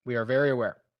 we are very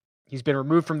aware. He's been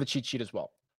removed from the cheat sheet as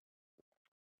well.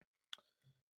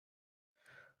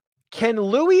 Can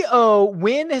Louis O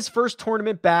win his first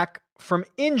tournament back from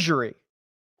injury?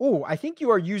 Oh, I think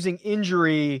you are using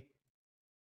injury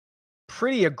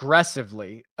pretty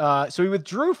aggressively. So he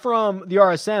withdrew from the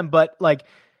RSM, but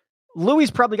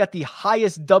Louis probably got the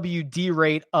highest WD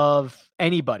rate of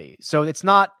anybody. So it's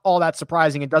not all that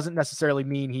surprising. It doesn't necessarily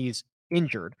mean he's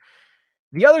injured.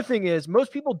 The other thing is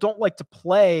most people don't like to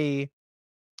play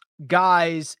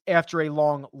guys after a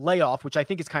long layoff, which I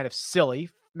think is kind of silly.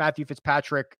 Matthew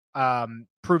Fitzpatrick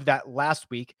proved that last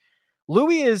week.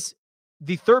 Louis is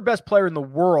the 3rd best player in the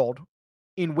world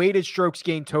in weighted strokes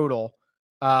gained total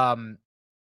in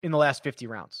the last 50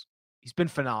 rounds. He's been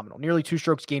phenomenal. Nearly 2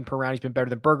 strokes gained per round. He's been better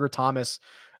than Berger, Thomas,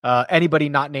 anybody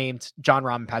not named Jon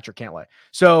Rahm and Patrick Cantlay.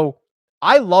 So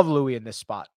I love Louis in this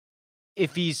spot.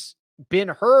 If he's been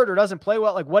hurt or doesn't play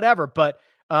well, whatever, but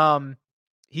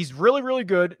he's really, really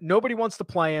good. Nobody wants to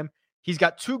play him. He's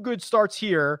got 2 good starts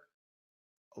here.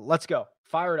 Let's go.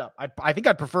 Fire it up. I think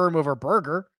I'd prefer him over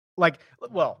Berger.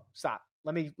 Stop.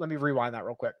 Let me rewind that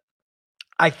real quick.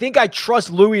 I think I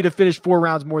trust Louis to finish 4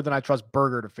 rounds more than I trust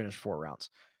Berger to finish 4 rounds.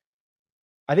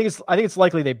 I think it's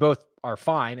likely they both are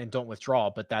fine and don't withdraw,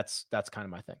 but that's kind of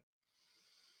my thing.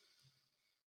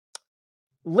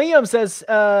 Liam says,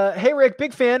 hey, Rick,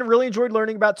 big fan. Really enjoyed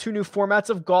learning about 2 new formats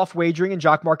of golf wagering and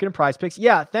Jock Market and Prize Picks.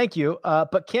 Yeah, thank you.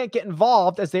 But can't get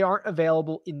involved as they aren't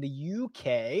available in the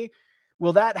UK.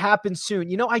 Will that happen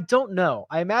soon? I don't know.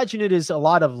 I imagine it is a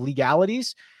lot of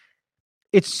legalities.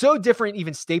 It's so different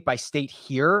even state by state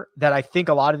here that I think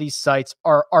a lot of these sites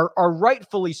are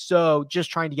rightfully so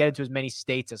just trying to get into as many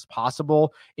states as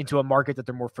possible into a market that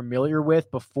they're more familiar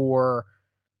with before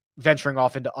venturing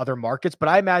off into other markets, but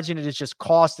I imagine it is just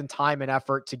cost and time and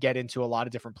effort to get into a lot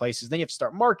of different places. Then you have to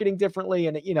start marketing differently.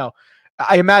 And,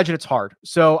 I imagine it's hard.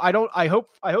 So I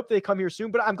hope they come here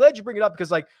soon, but I'm glad you bring it up because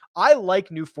like, I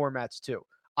like new formats too.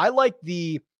 I like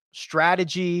the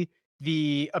strategy,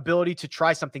 the ability to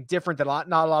try something different that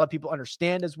not a lot of people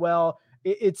understand as well.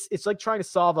 It's like trying to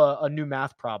solve a new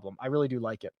math problem. I really do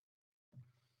like it.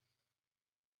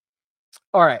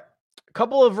 All right. A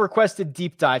couple of requested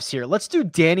deep dives here. Let's do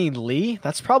Danny Lee.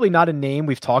 That's probably not a name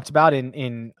we've talked about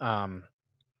in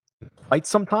quite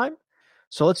some time.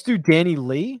 So let's do Danny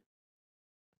Lee.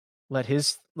 Let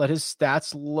his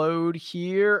stats load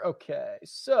here. Okay.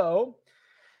 So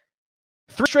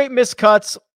 3 straight missed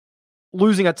cuts,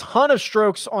 losing a ton of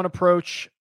strokes on approach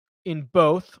in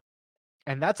both.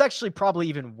 And that's actually probably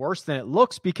even worse than it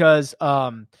looks because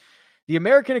the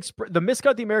miscut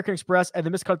at the American Express and the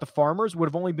miscut at the Farmers would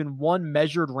have only been one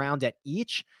measured round at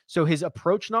each. So his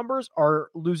approach numbers are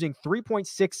losing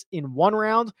 3.6 in one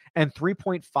round and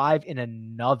 3.5 in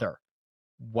another.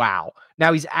 Wow.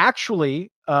 Now he's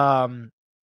actually,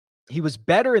 he was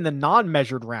better in the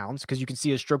non-measured rounds because you can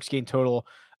see his strokes gain total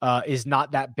is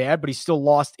not that bad, but he still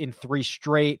lost in 3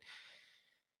 straight.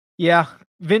 Yeah.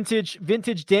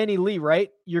 Vintage Danny Lee, right?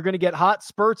 You're going to get hot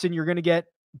spurts and you're going to get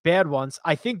bad ones.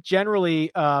 I think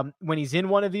generally when he's in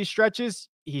one of these stretches,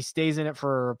 he stays in it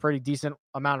for a pretty decent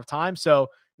amount of time. So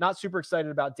not super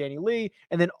excited about Danny Lee.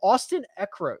 And then Austin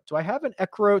Eckroat. Do I have an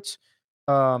Eckroat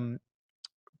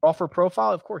offer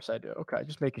profile? Of course I do. Okay,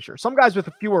 just making sure. Some guys with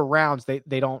fewer rounds,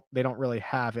 they don't really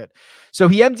have it. So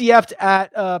he MDF'd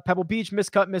at Pebble Beach,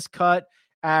 miscut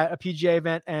at a PGA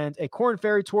event and a Corn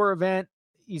Ferry Tour event.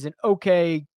 He's an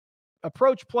okay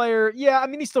approach player. Yeah, I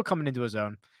mean, he's still coming into his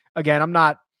own. Again, I'm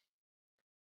not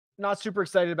super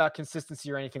excited about consistency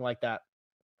or anything like that.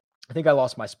 I think I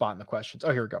lost my spot in the questions.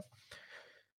 Oh, here we go.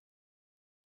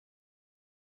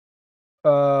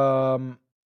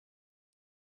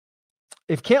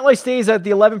 If Cantlay stays at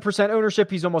the 11% ownership,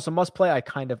 he's almost a must play. I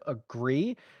kind of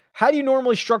agree. How do you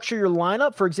normally structure your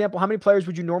lineup? For example, how many players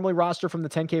would you normally roster from the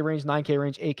 10K range, 9K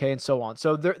range, 8K, and so on?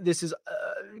 So this is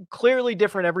clearly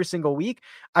different every single week.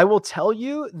 I will tell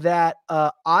you that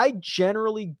I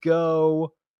generally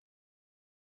go,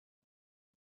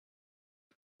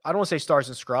 I don't want to say stars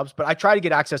and scrubs, but I try to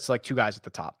get access to like 2 guys at the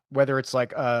top, whether it's like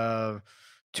 2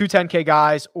 10K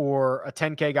guys or a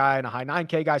 10K guy and a high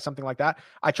 9K guy, something like that.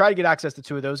 I try to get access to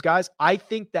 2 of those guys. I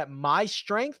think that my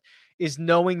strength is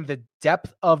knowing the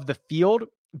depth of the field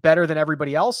better than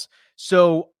everybody else.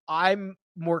 So I'm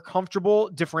more comfortable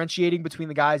differentiating between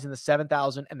the guys in the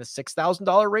 $7,000 and the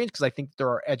 $6,000 range because I think there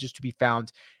are edges to be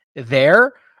found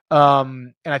there.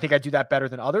 And I think I do that better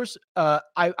than others.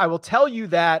 I will tell you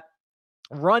that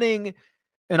running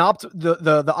the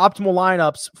optimal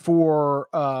lineups for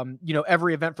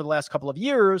every event for the last couple of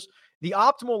years, the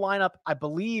optimal lineup, I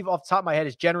believe off the top of my head,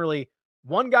 is generally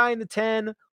 1 guy in the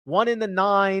 10, 1 in the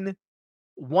 9,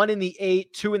 1 in the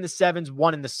 8, 2 in the 7s,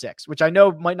 1 in the 6, which I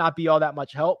know might not be all that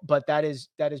much help, but that is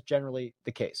generally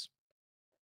the case.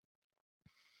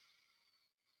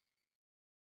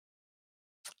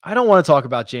 I don't want to talk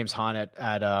about James Hahn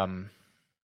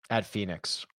at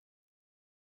Phoenix.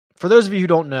 For those of you who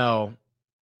don't know,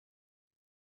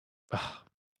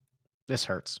 this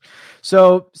hurts.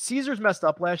 So Caesars messed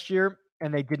up last year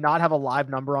and they did not have a live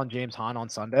number on James Hahn on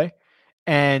Sunday.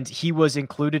 And he was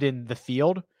included in the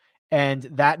field. And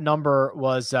that number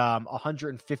was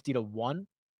 150 to 1.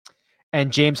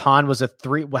 And James Hahn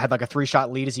had like a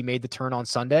 3-shot lead as he made the turn on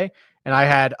Sunday. And I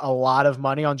had a lot of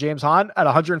money on James Hahn at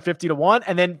 150 to 1.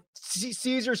 And then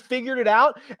Caesars figured it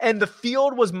out. And the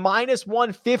field was minus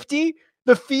 150.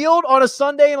 The field on a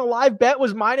Sunday in a live bet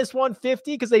was minus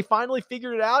 150 because they finally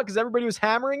figured it out because everybody was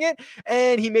hammering it.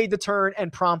 And he made the turn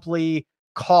and promptly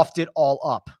coughed it all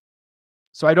up.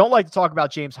 So I don't like to talk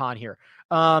about James Hahn here.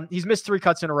 He's missed 3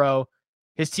 cuts in a row.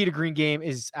 His tee to green game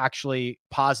is actually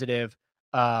positive.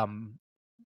 But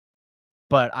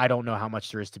I don't know how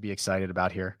much there is to be excited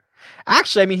about here.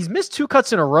 Actually, I mean, he's missed 2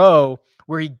 cuts in a row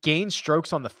where he gained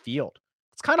strokes on the field.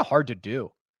 It's kind of hard to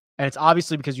do. And it's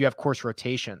obviously because you have course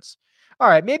rotations. All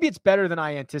right, maybe it's better than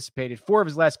I anticipated. 4 of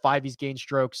his last 5, he's gained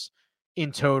strokes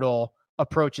in total.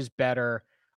 Approach is better.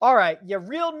 All right, you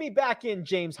reeled me back in,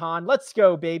 James Hahn. Let's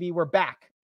go, baby. We're back.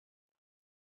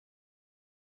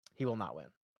 He will not win.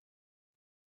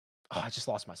 Oh, I just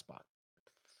lost my spot.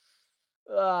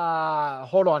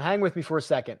 Hold on. Hang with me for a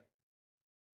second.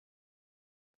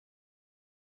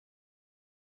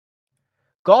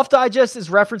 Golf Digest is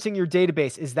referencing your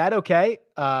database. Is that okay?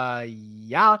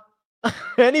 Yeah.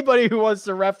 Anybody who wants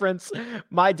to reference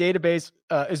my database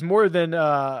is more than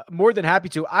happy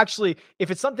to. Actually,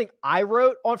 if it's something I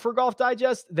wrote on for Golf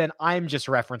Digest, then I'm just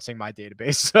referencing my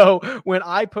database. So when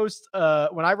I post,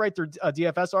 when I write their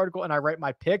DFS article and I write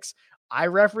my picks, I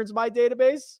reference my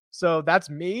database. So that's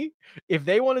me. If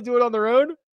they want to do it on their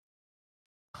own,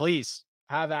 please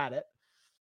have at it.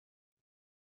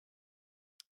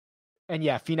 And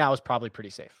yeah, Finau is probably pretty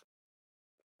safe.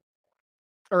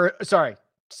 Or sorry,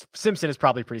 Simpson is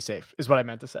probably pretty safe, is what I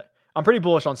meant to say. I'm pretty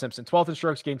bullish on Simpson. 12th in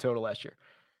strokes gained total last year.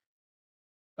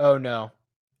 Oh no.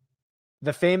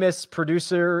 The famous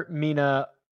producer Mina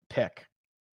pick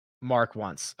Mark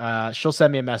wants. She'll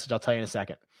send me a message. I'll tell you in a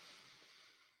second.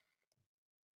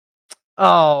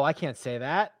 Oh, I can't say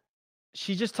that.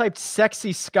 She just typed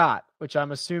sexy Scott, which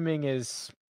I'm assuming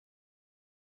is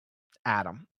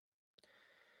Adam.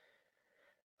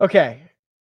 Okay.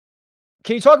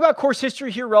 Can you talk about course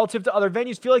history here relative to other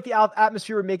venues? Feel like the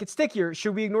atmosphere would make it stickier.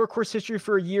 Should we ignore course history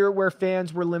for a year where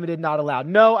fans were limited, not allowed?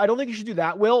 No, I don't think you should do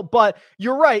that, Will. But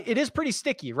you're right. It is pretty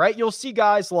sticky, right? You'll see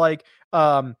guys like,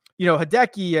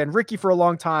 Hideki and Ricky for a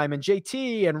long time, and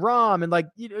JT and Rahm and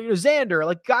Xander.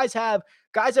 Like guys have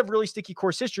really sticky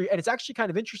course history, and it's actually kind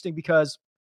of interesting because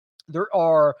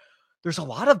there's a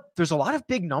lot of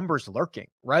big numbers lurking,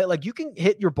 right? Like you can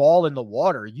hit your ball in the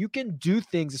water. You can do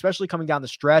things, especially coming down the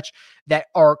stretch that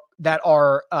are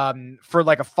for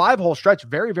like a 5-hole stretch,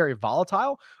 very, very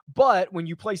volatile. But when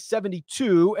you play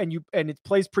 72 and it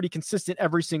plays pretty consistent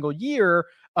every single year,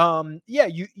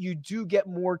 you do get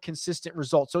more consistent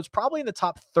results. So it's probably in the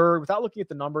top third, without looking at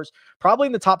the numbers, probably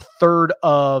in the top third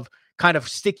of kind of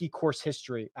sticky course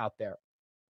history out there.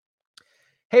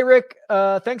 Hey, Rick,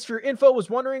 thanks for your info. Was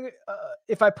wondering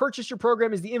if I purchased your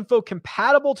program, is the info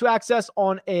compatible to access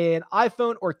on an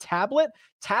iPhone or tablet?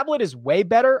 Tablet is way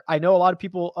better. I know a lot of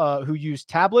people who use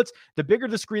tablets. The bigger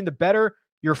the screen, the better.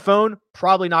 Your phone,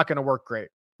 probably not going to work great,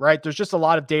 right? There's just a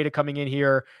lot of data coming in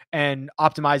here, and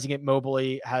optimizing it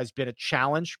mobily has been a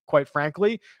challenge, quite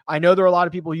frankly. I know there are a lot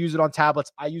of people who use it on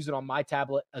tablets. I use it on my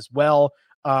tablet as well,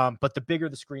 but the bigger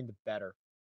the screen, the better.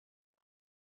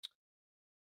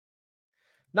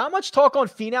 Not much talk on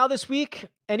Finau this week.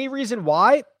 Any reason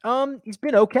why? He's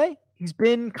been okay. He's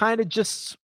been kind of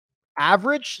just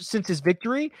average since his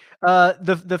victory.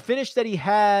 The finish that he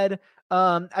had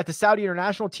at the Saudi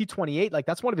International T28, like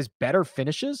that's one of his better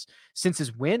finishes since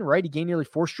his win, right? He gained nearly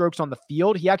 4 strokes on the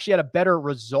field. He actually had a better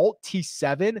result,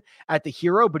 T7 at the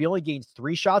Hero, but he only gained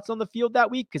 3 shots on the field that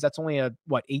week because that's only a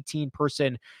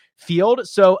 18-person field.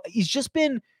 So he's just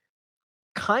been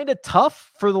kind of tough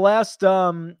for the last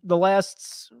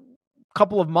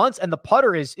couple of months, and the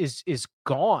putter is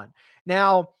gone.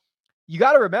 Now, you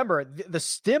got to remember the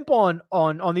stimp on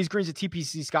these greens at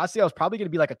TPC Scottsdale is probably going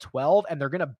to be like a 12, and they're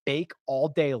going to bake all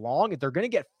day long. If they're going to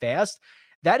get fast,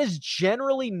 that is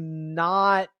generally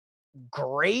not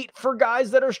great for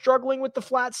guys that are struggling with the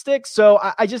flat stick. So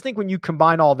I just think when you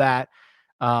combine all that,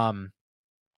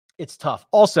 it's tough.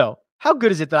 Also, how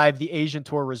good is it that I have the Asian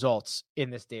Tour results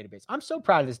in this database? I'm so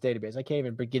proud of this database. I can't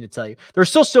even begin to tell you. There's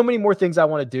still so many more things I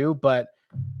want to do, but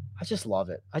I just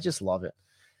love it.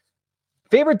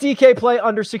 Favorite DK play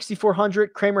under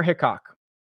 6,400, Kramer Hickok.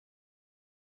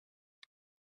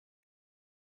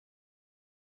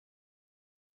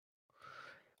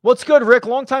 What's good, Rick?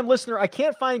 Longtime listener. I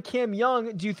can't find Cam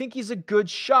Young. Do you think he's a good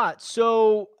shot?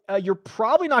 So you're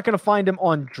probably not going to find him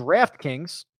on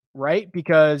DraftKings, right?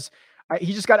 Because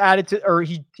he just got added to, or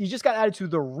he just got added to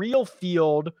the real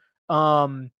field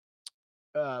 30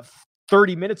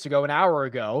 minutes ago, an hour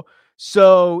ago.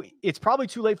 So it's probably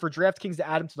too late for DraftKings to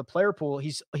add him to the player pool.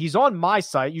 He's on my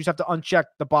site. You just have to uncheck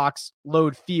the box,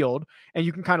 load field, and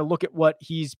you can kind of look at what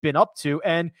he's been up to.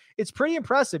 And it's pretty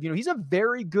impressive. He's a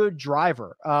very good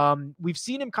driver. We've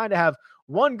seen him kind of have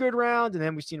 1 good round, and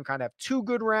then we've seen him kind of have 2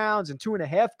 good rounds and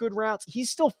 2.5 good rounds.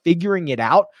 He's still figuring it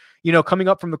out, coming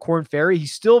up from the Korn Ferry.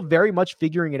 He's still very much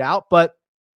figuring it out, but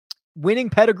winning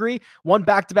pedigree, won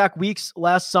back-to-back weeks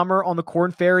last summer on the Korn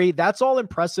Ferry. That's all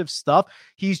impressive stuff.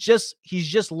 He's just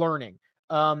learning.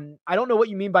 I don't know what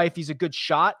you mean by if he's a good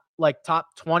shot, like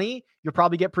top 20, you'll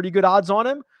probably get pretty good odds on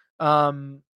him.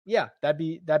 Yeah, that'd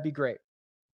be great.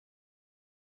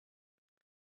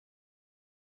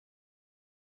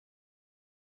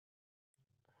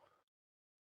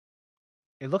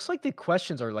 It looks like the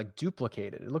questions are like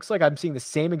duplicated. It looks like I'm seeing the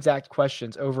same exact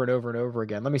questions over and over and over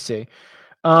again. Let me see.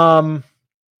 Oh,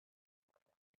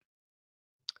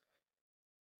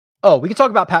 we can talk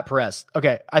about Pat Perez.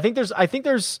 Okay. I think there's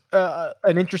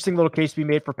an interesting little case to be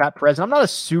made for Pat Perez. And I'm not a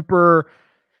super,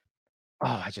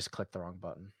 I just clicked the wrong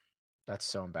button. That's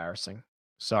so embarrassing.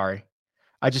 Sorry.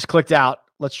 I just clicked out.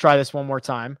 Let's try this one more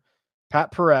time.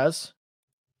 Pat Perez.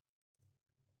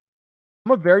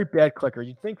 I'm a very bad clicker.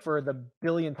 You'd think for the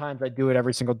billion times I do it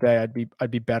every single day,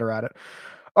 I'd be better at it.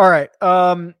 All right.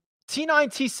 T9,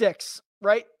 T6,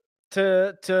 right?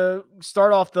 To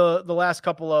start off the last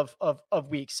couple of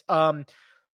weeks.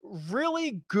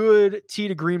 Really good tee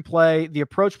to green play. The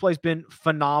approach play has been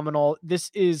phenomenal.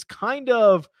 This is kind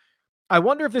of, I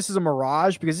wonder if this is a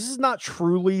mirage because this is not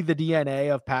truly the DNA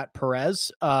of Pat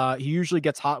Perez. He usually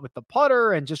gets hot with the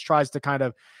putter and just tries to kind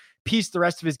of piece the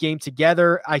rest of his game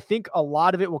together. I think a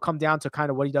lot of it will come down to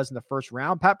kind of what he does in the first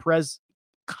round. Pat Perez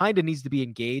kind of needs to be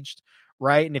engaged,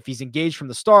 right? And if he's engaged from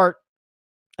the start,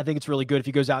 I think it's really good if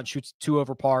he goes out and shoots 2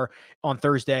 over par on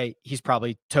Thursday. He's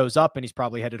probably toes up and he's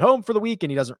probably headed home for the week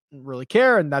and he doesn't really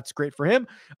care. And that's great for him.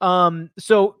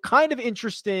 So kind of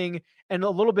interesting and a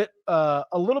little bit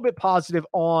positive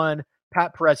on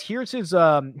Pat Perez. Here's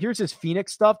his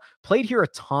Phoenix stuff. Played here a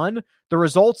ton. The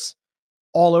results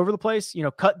all over the place,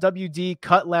 cut WD,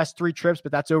 cut last 3 trips,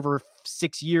 but that's over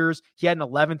 6 years. He had an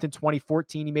 11th in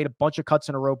 2014. He made a bunch of cuts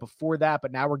in a row before that,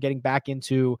 but now we're getting back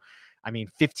into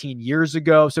 15 years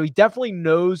ago. So he definitely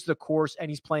knows the course and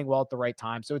he's playing well at the right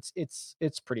time. So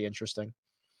it's pretty interesting.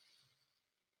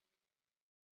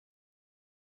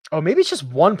 Oh, maybe it's just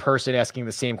one person asking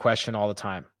the same question all the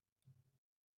time.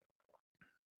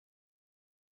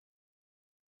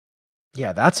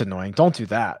 Yeah, that's annoying. Don't do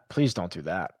that. Please don't do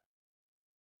that.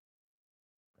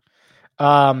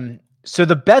 So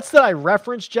the bets that I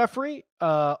referenced, Jeffrey,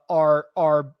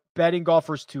 are betting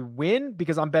golfers to win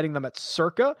because I'm betting them at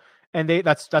Circa. And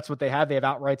that's what they have. They have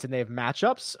outrights and they have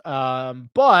matchups.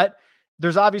 But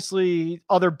there's obviously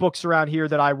other books around here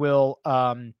that I will,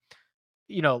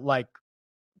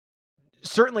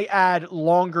 certainly add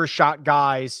longer shot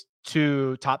guys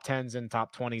to top 10s and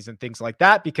top 20s and things like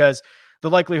that, because the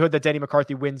likelihood that Denny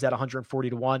McCarthy wins at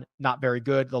 140-1, not very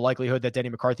good. The likelihood that Denny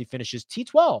McCarthy finishes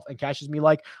T12 and cashes me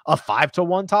like a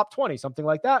 5-1 top 20, something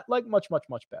like that, like much, much,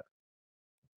 much better.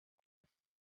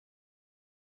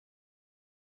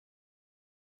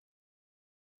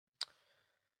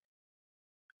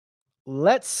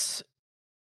 Let's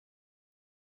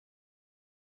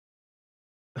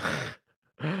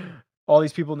all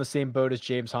these people in the same boat as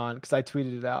James Hahn because I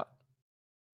tweeted it out.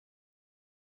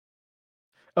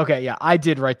 Okay, yeah, I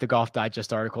did write the Golf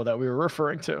Digest article that we were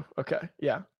referring to. Okay,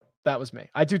 yeah, that was me.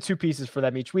 I do 2 pieces for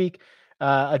them each week,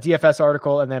 a DFS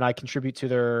article, and then I contribute to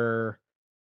their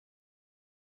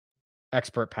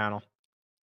expert panel.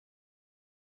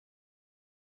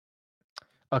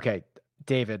 Okay,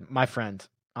 David, my friend,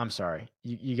 I'm sorry.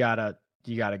 You gotta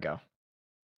go.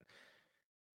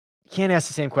 You can't ask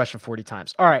the same question 40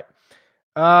 times. All right.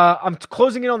 I'm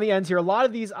closing in on the ends here. A lot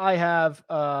of these I have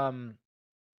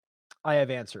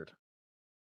answered.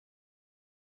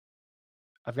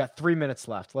 I've got 3 minutes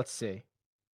left. Let's see.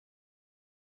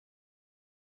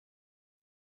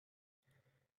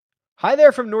 Hi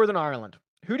there from Northern Ireland.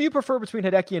 Who do you prefer between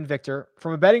Hideki and Viktor?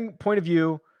 From a betting point of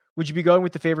view, would you be going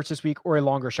with the favorites this week or a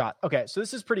longer shot? Okay, so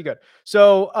this is pretty good.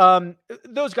 So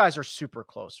those guys are super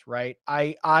close, right?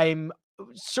 I'm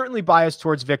certainly biased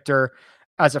towards Viktor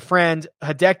as a friend.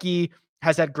 Hideki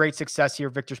has had great success here.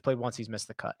 Viktor's played once. He's missed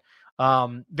the cut.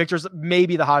 Viktor's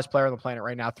maybe the hottest player on the planet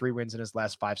right now. 3 wins in his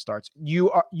last 5 starts. You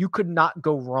could not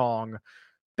go wrong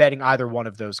betting either one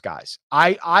of those guys.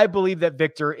 I believe that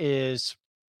Viktor is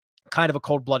kind of a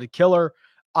cold-blooded killer.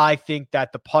 I think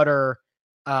that the putter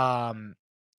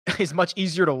is much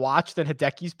easier to watch than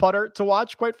Hideki's putter to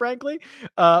watch, quite frankly.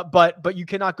 But you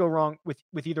cannot go wrong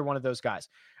with either one of those guys.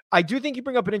 I do think you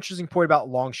bring up an interesting point about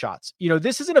long shots.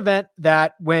 This is an event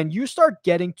that when you start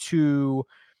getting to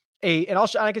and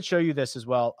I can show you this as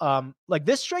well. Like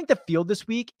this strength of field this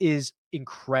week is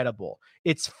incredible.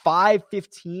 It's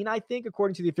 515, I think,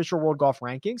 according to the official World Golf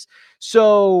Rankings.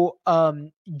 So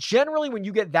generally, when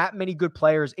you get that many good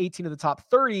players, 18 of the top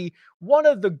 30, one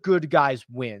of the good guys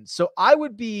wins. So I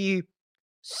would be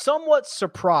somewhat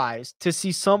surprised to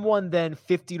see someone then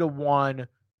 50-1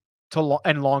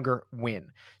 and longer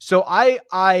win. So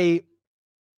I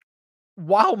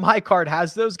while my card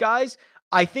has those guys,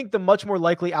 I think the much more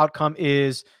likely outcome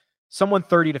is someone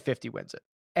 30-50 wins it.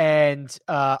 And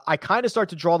I kind of start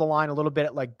to draw the line a little bit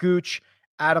at like Gooch,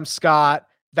 Adam Scott,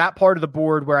 that part of the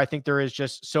board where I think there is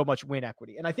just so much win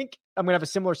equity. And I think I'm going to have a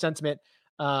similar sentiment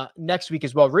next week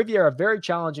as well. Riviera, very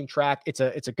challenging track. It's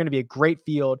going to be a great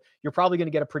field. You're probably going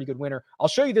to get a pretty good winner. I'll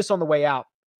show you this on the way out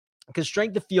because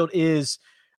strength of field is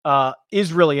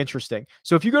is really interesting.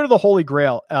 So if you go to the Holy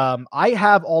Grail, I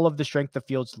have all of the strength of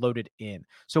fields loaded in.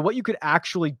 So what you could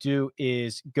actually do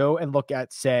is go and look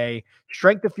at, say,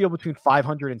 strength of field between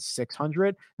 500 and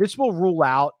 600. This will rule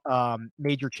out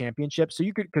major championships. So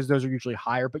you could, because those are usually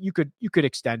higher, but you could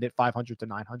extend it 500 to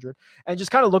 900 and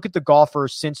just kind of look at the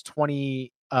golfers since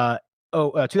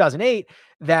 2008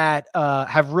 that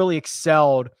have really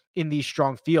excelled in these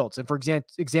strong fields. And for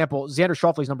example, Xander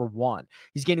Schauffele is number one.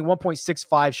 He's gaining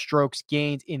 1.65 strokes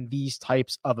gained in these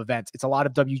types of events. It's a lot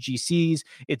of WGCs,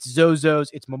 it's Zozos,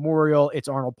 it's Memorial, it's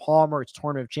Arnold Palmer, it's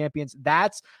Tournament of Champions.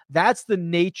 That's the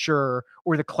nature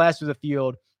or the class of the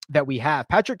field that we have.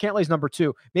 Patrick Cantlay's number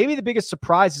two. Maybe the biggest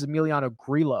surprise is Emiliano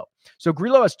Grillo. So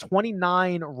Grillo has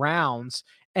 29 rounds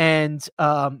and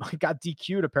got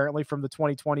DQ'd apparently from the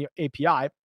 2020 API,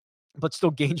 but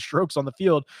still gained strokes on the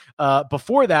field.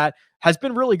 Before that has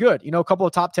been really good. A couple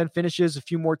of top 10 finishes, a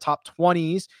few more top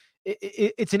 20s.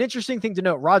 It's an interesting thing to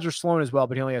note. Roger Sloan as well,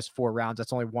 but he only has 4 rounds.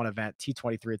 That's only one event,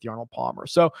 T23 at the Arnold Palmer.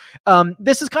 So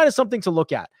this is kind of something to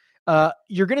look at.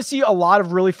 You're going to see a lot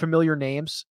of really familiar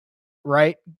names,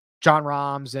 right? Jon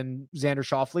Rahms and Xander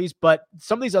Schauffele's, but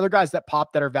some of these other guys that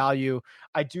pop that are value,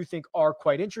 I do think are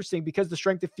quite interesting because the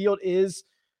strength of field it's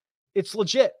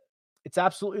legit. It's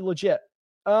absolutely legit.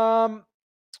 All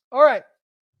right.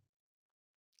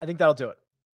 I think that'll do it.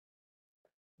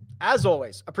 As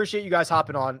always, appreciate you guys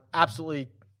hopping on. Absolutely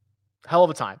hell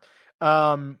of a time.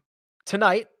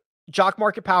 Tonight, Jock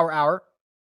Market Power Hour,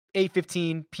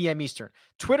 8:15 p.m. Eastern.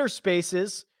 Twitter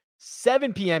Spaces,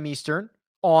 7 p.m. Eastern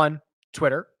on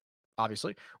Twitter,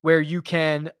 obviously, where you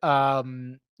can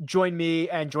join me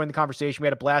and join the conversation. We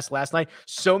had a blast last night.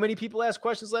 So many people asked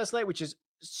questions last night, which is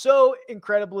so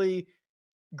incredibly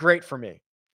great for me.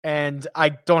 And I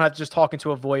don't have to just talk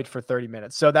into a void for 30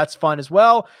 minutes. So that's fun as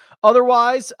well.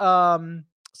 Otherwise, sign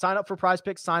up for Prize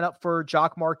Picks, sign up for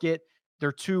Jock Market.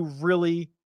 They're two really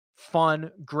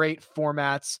fun, great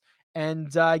formats.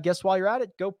 And I guess while you're at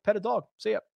it, go pet a dog.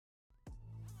 See ya.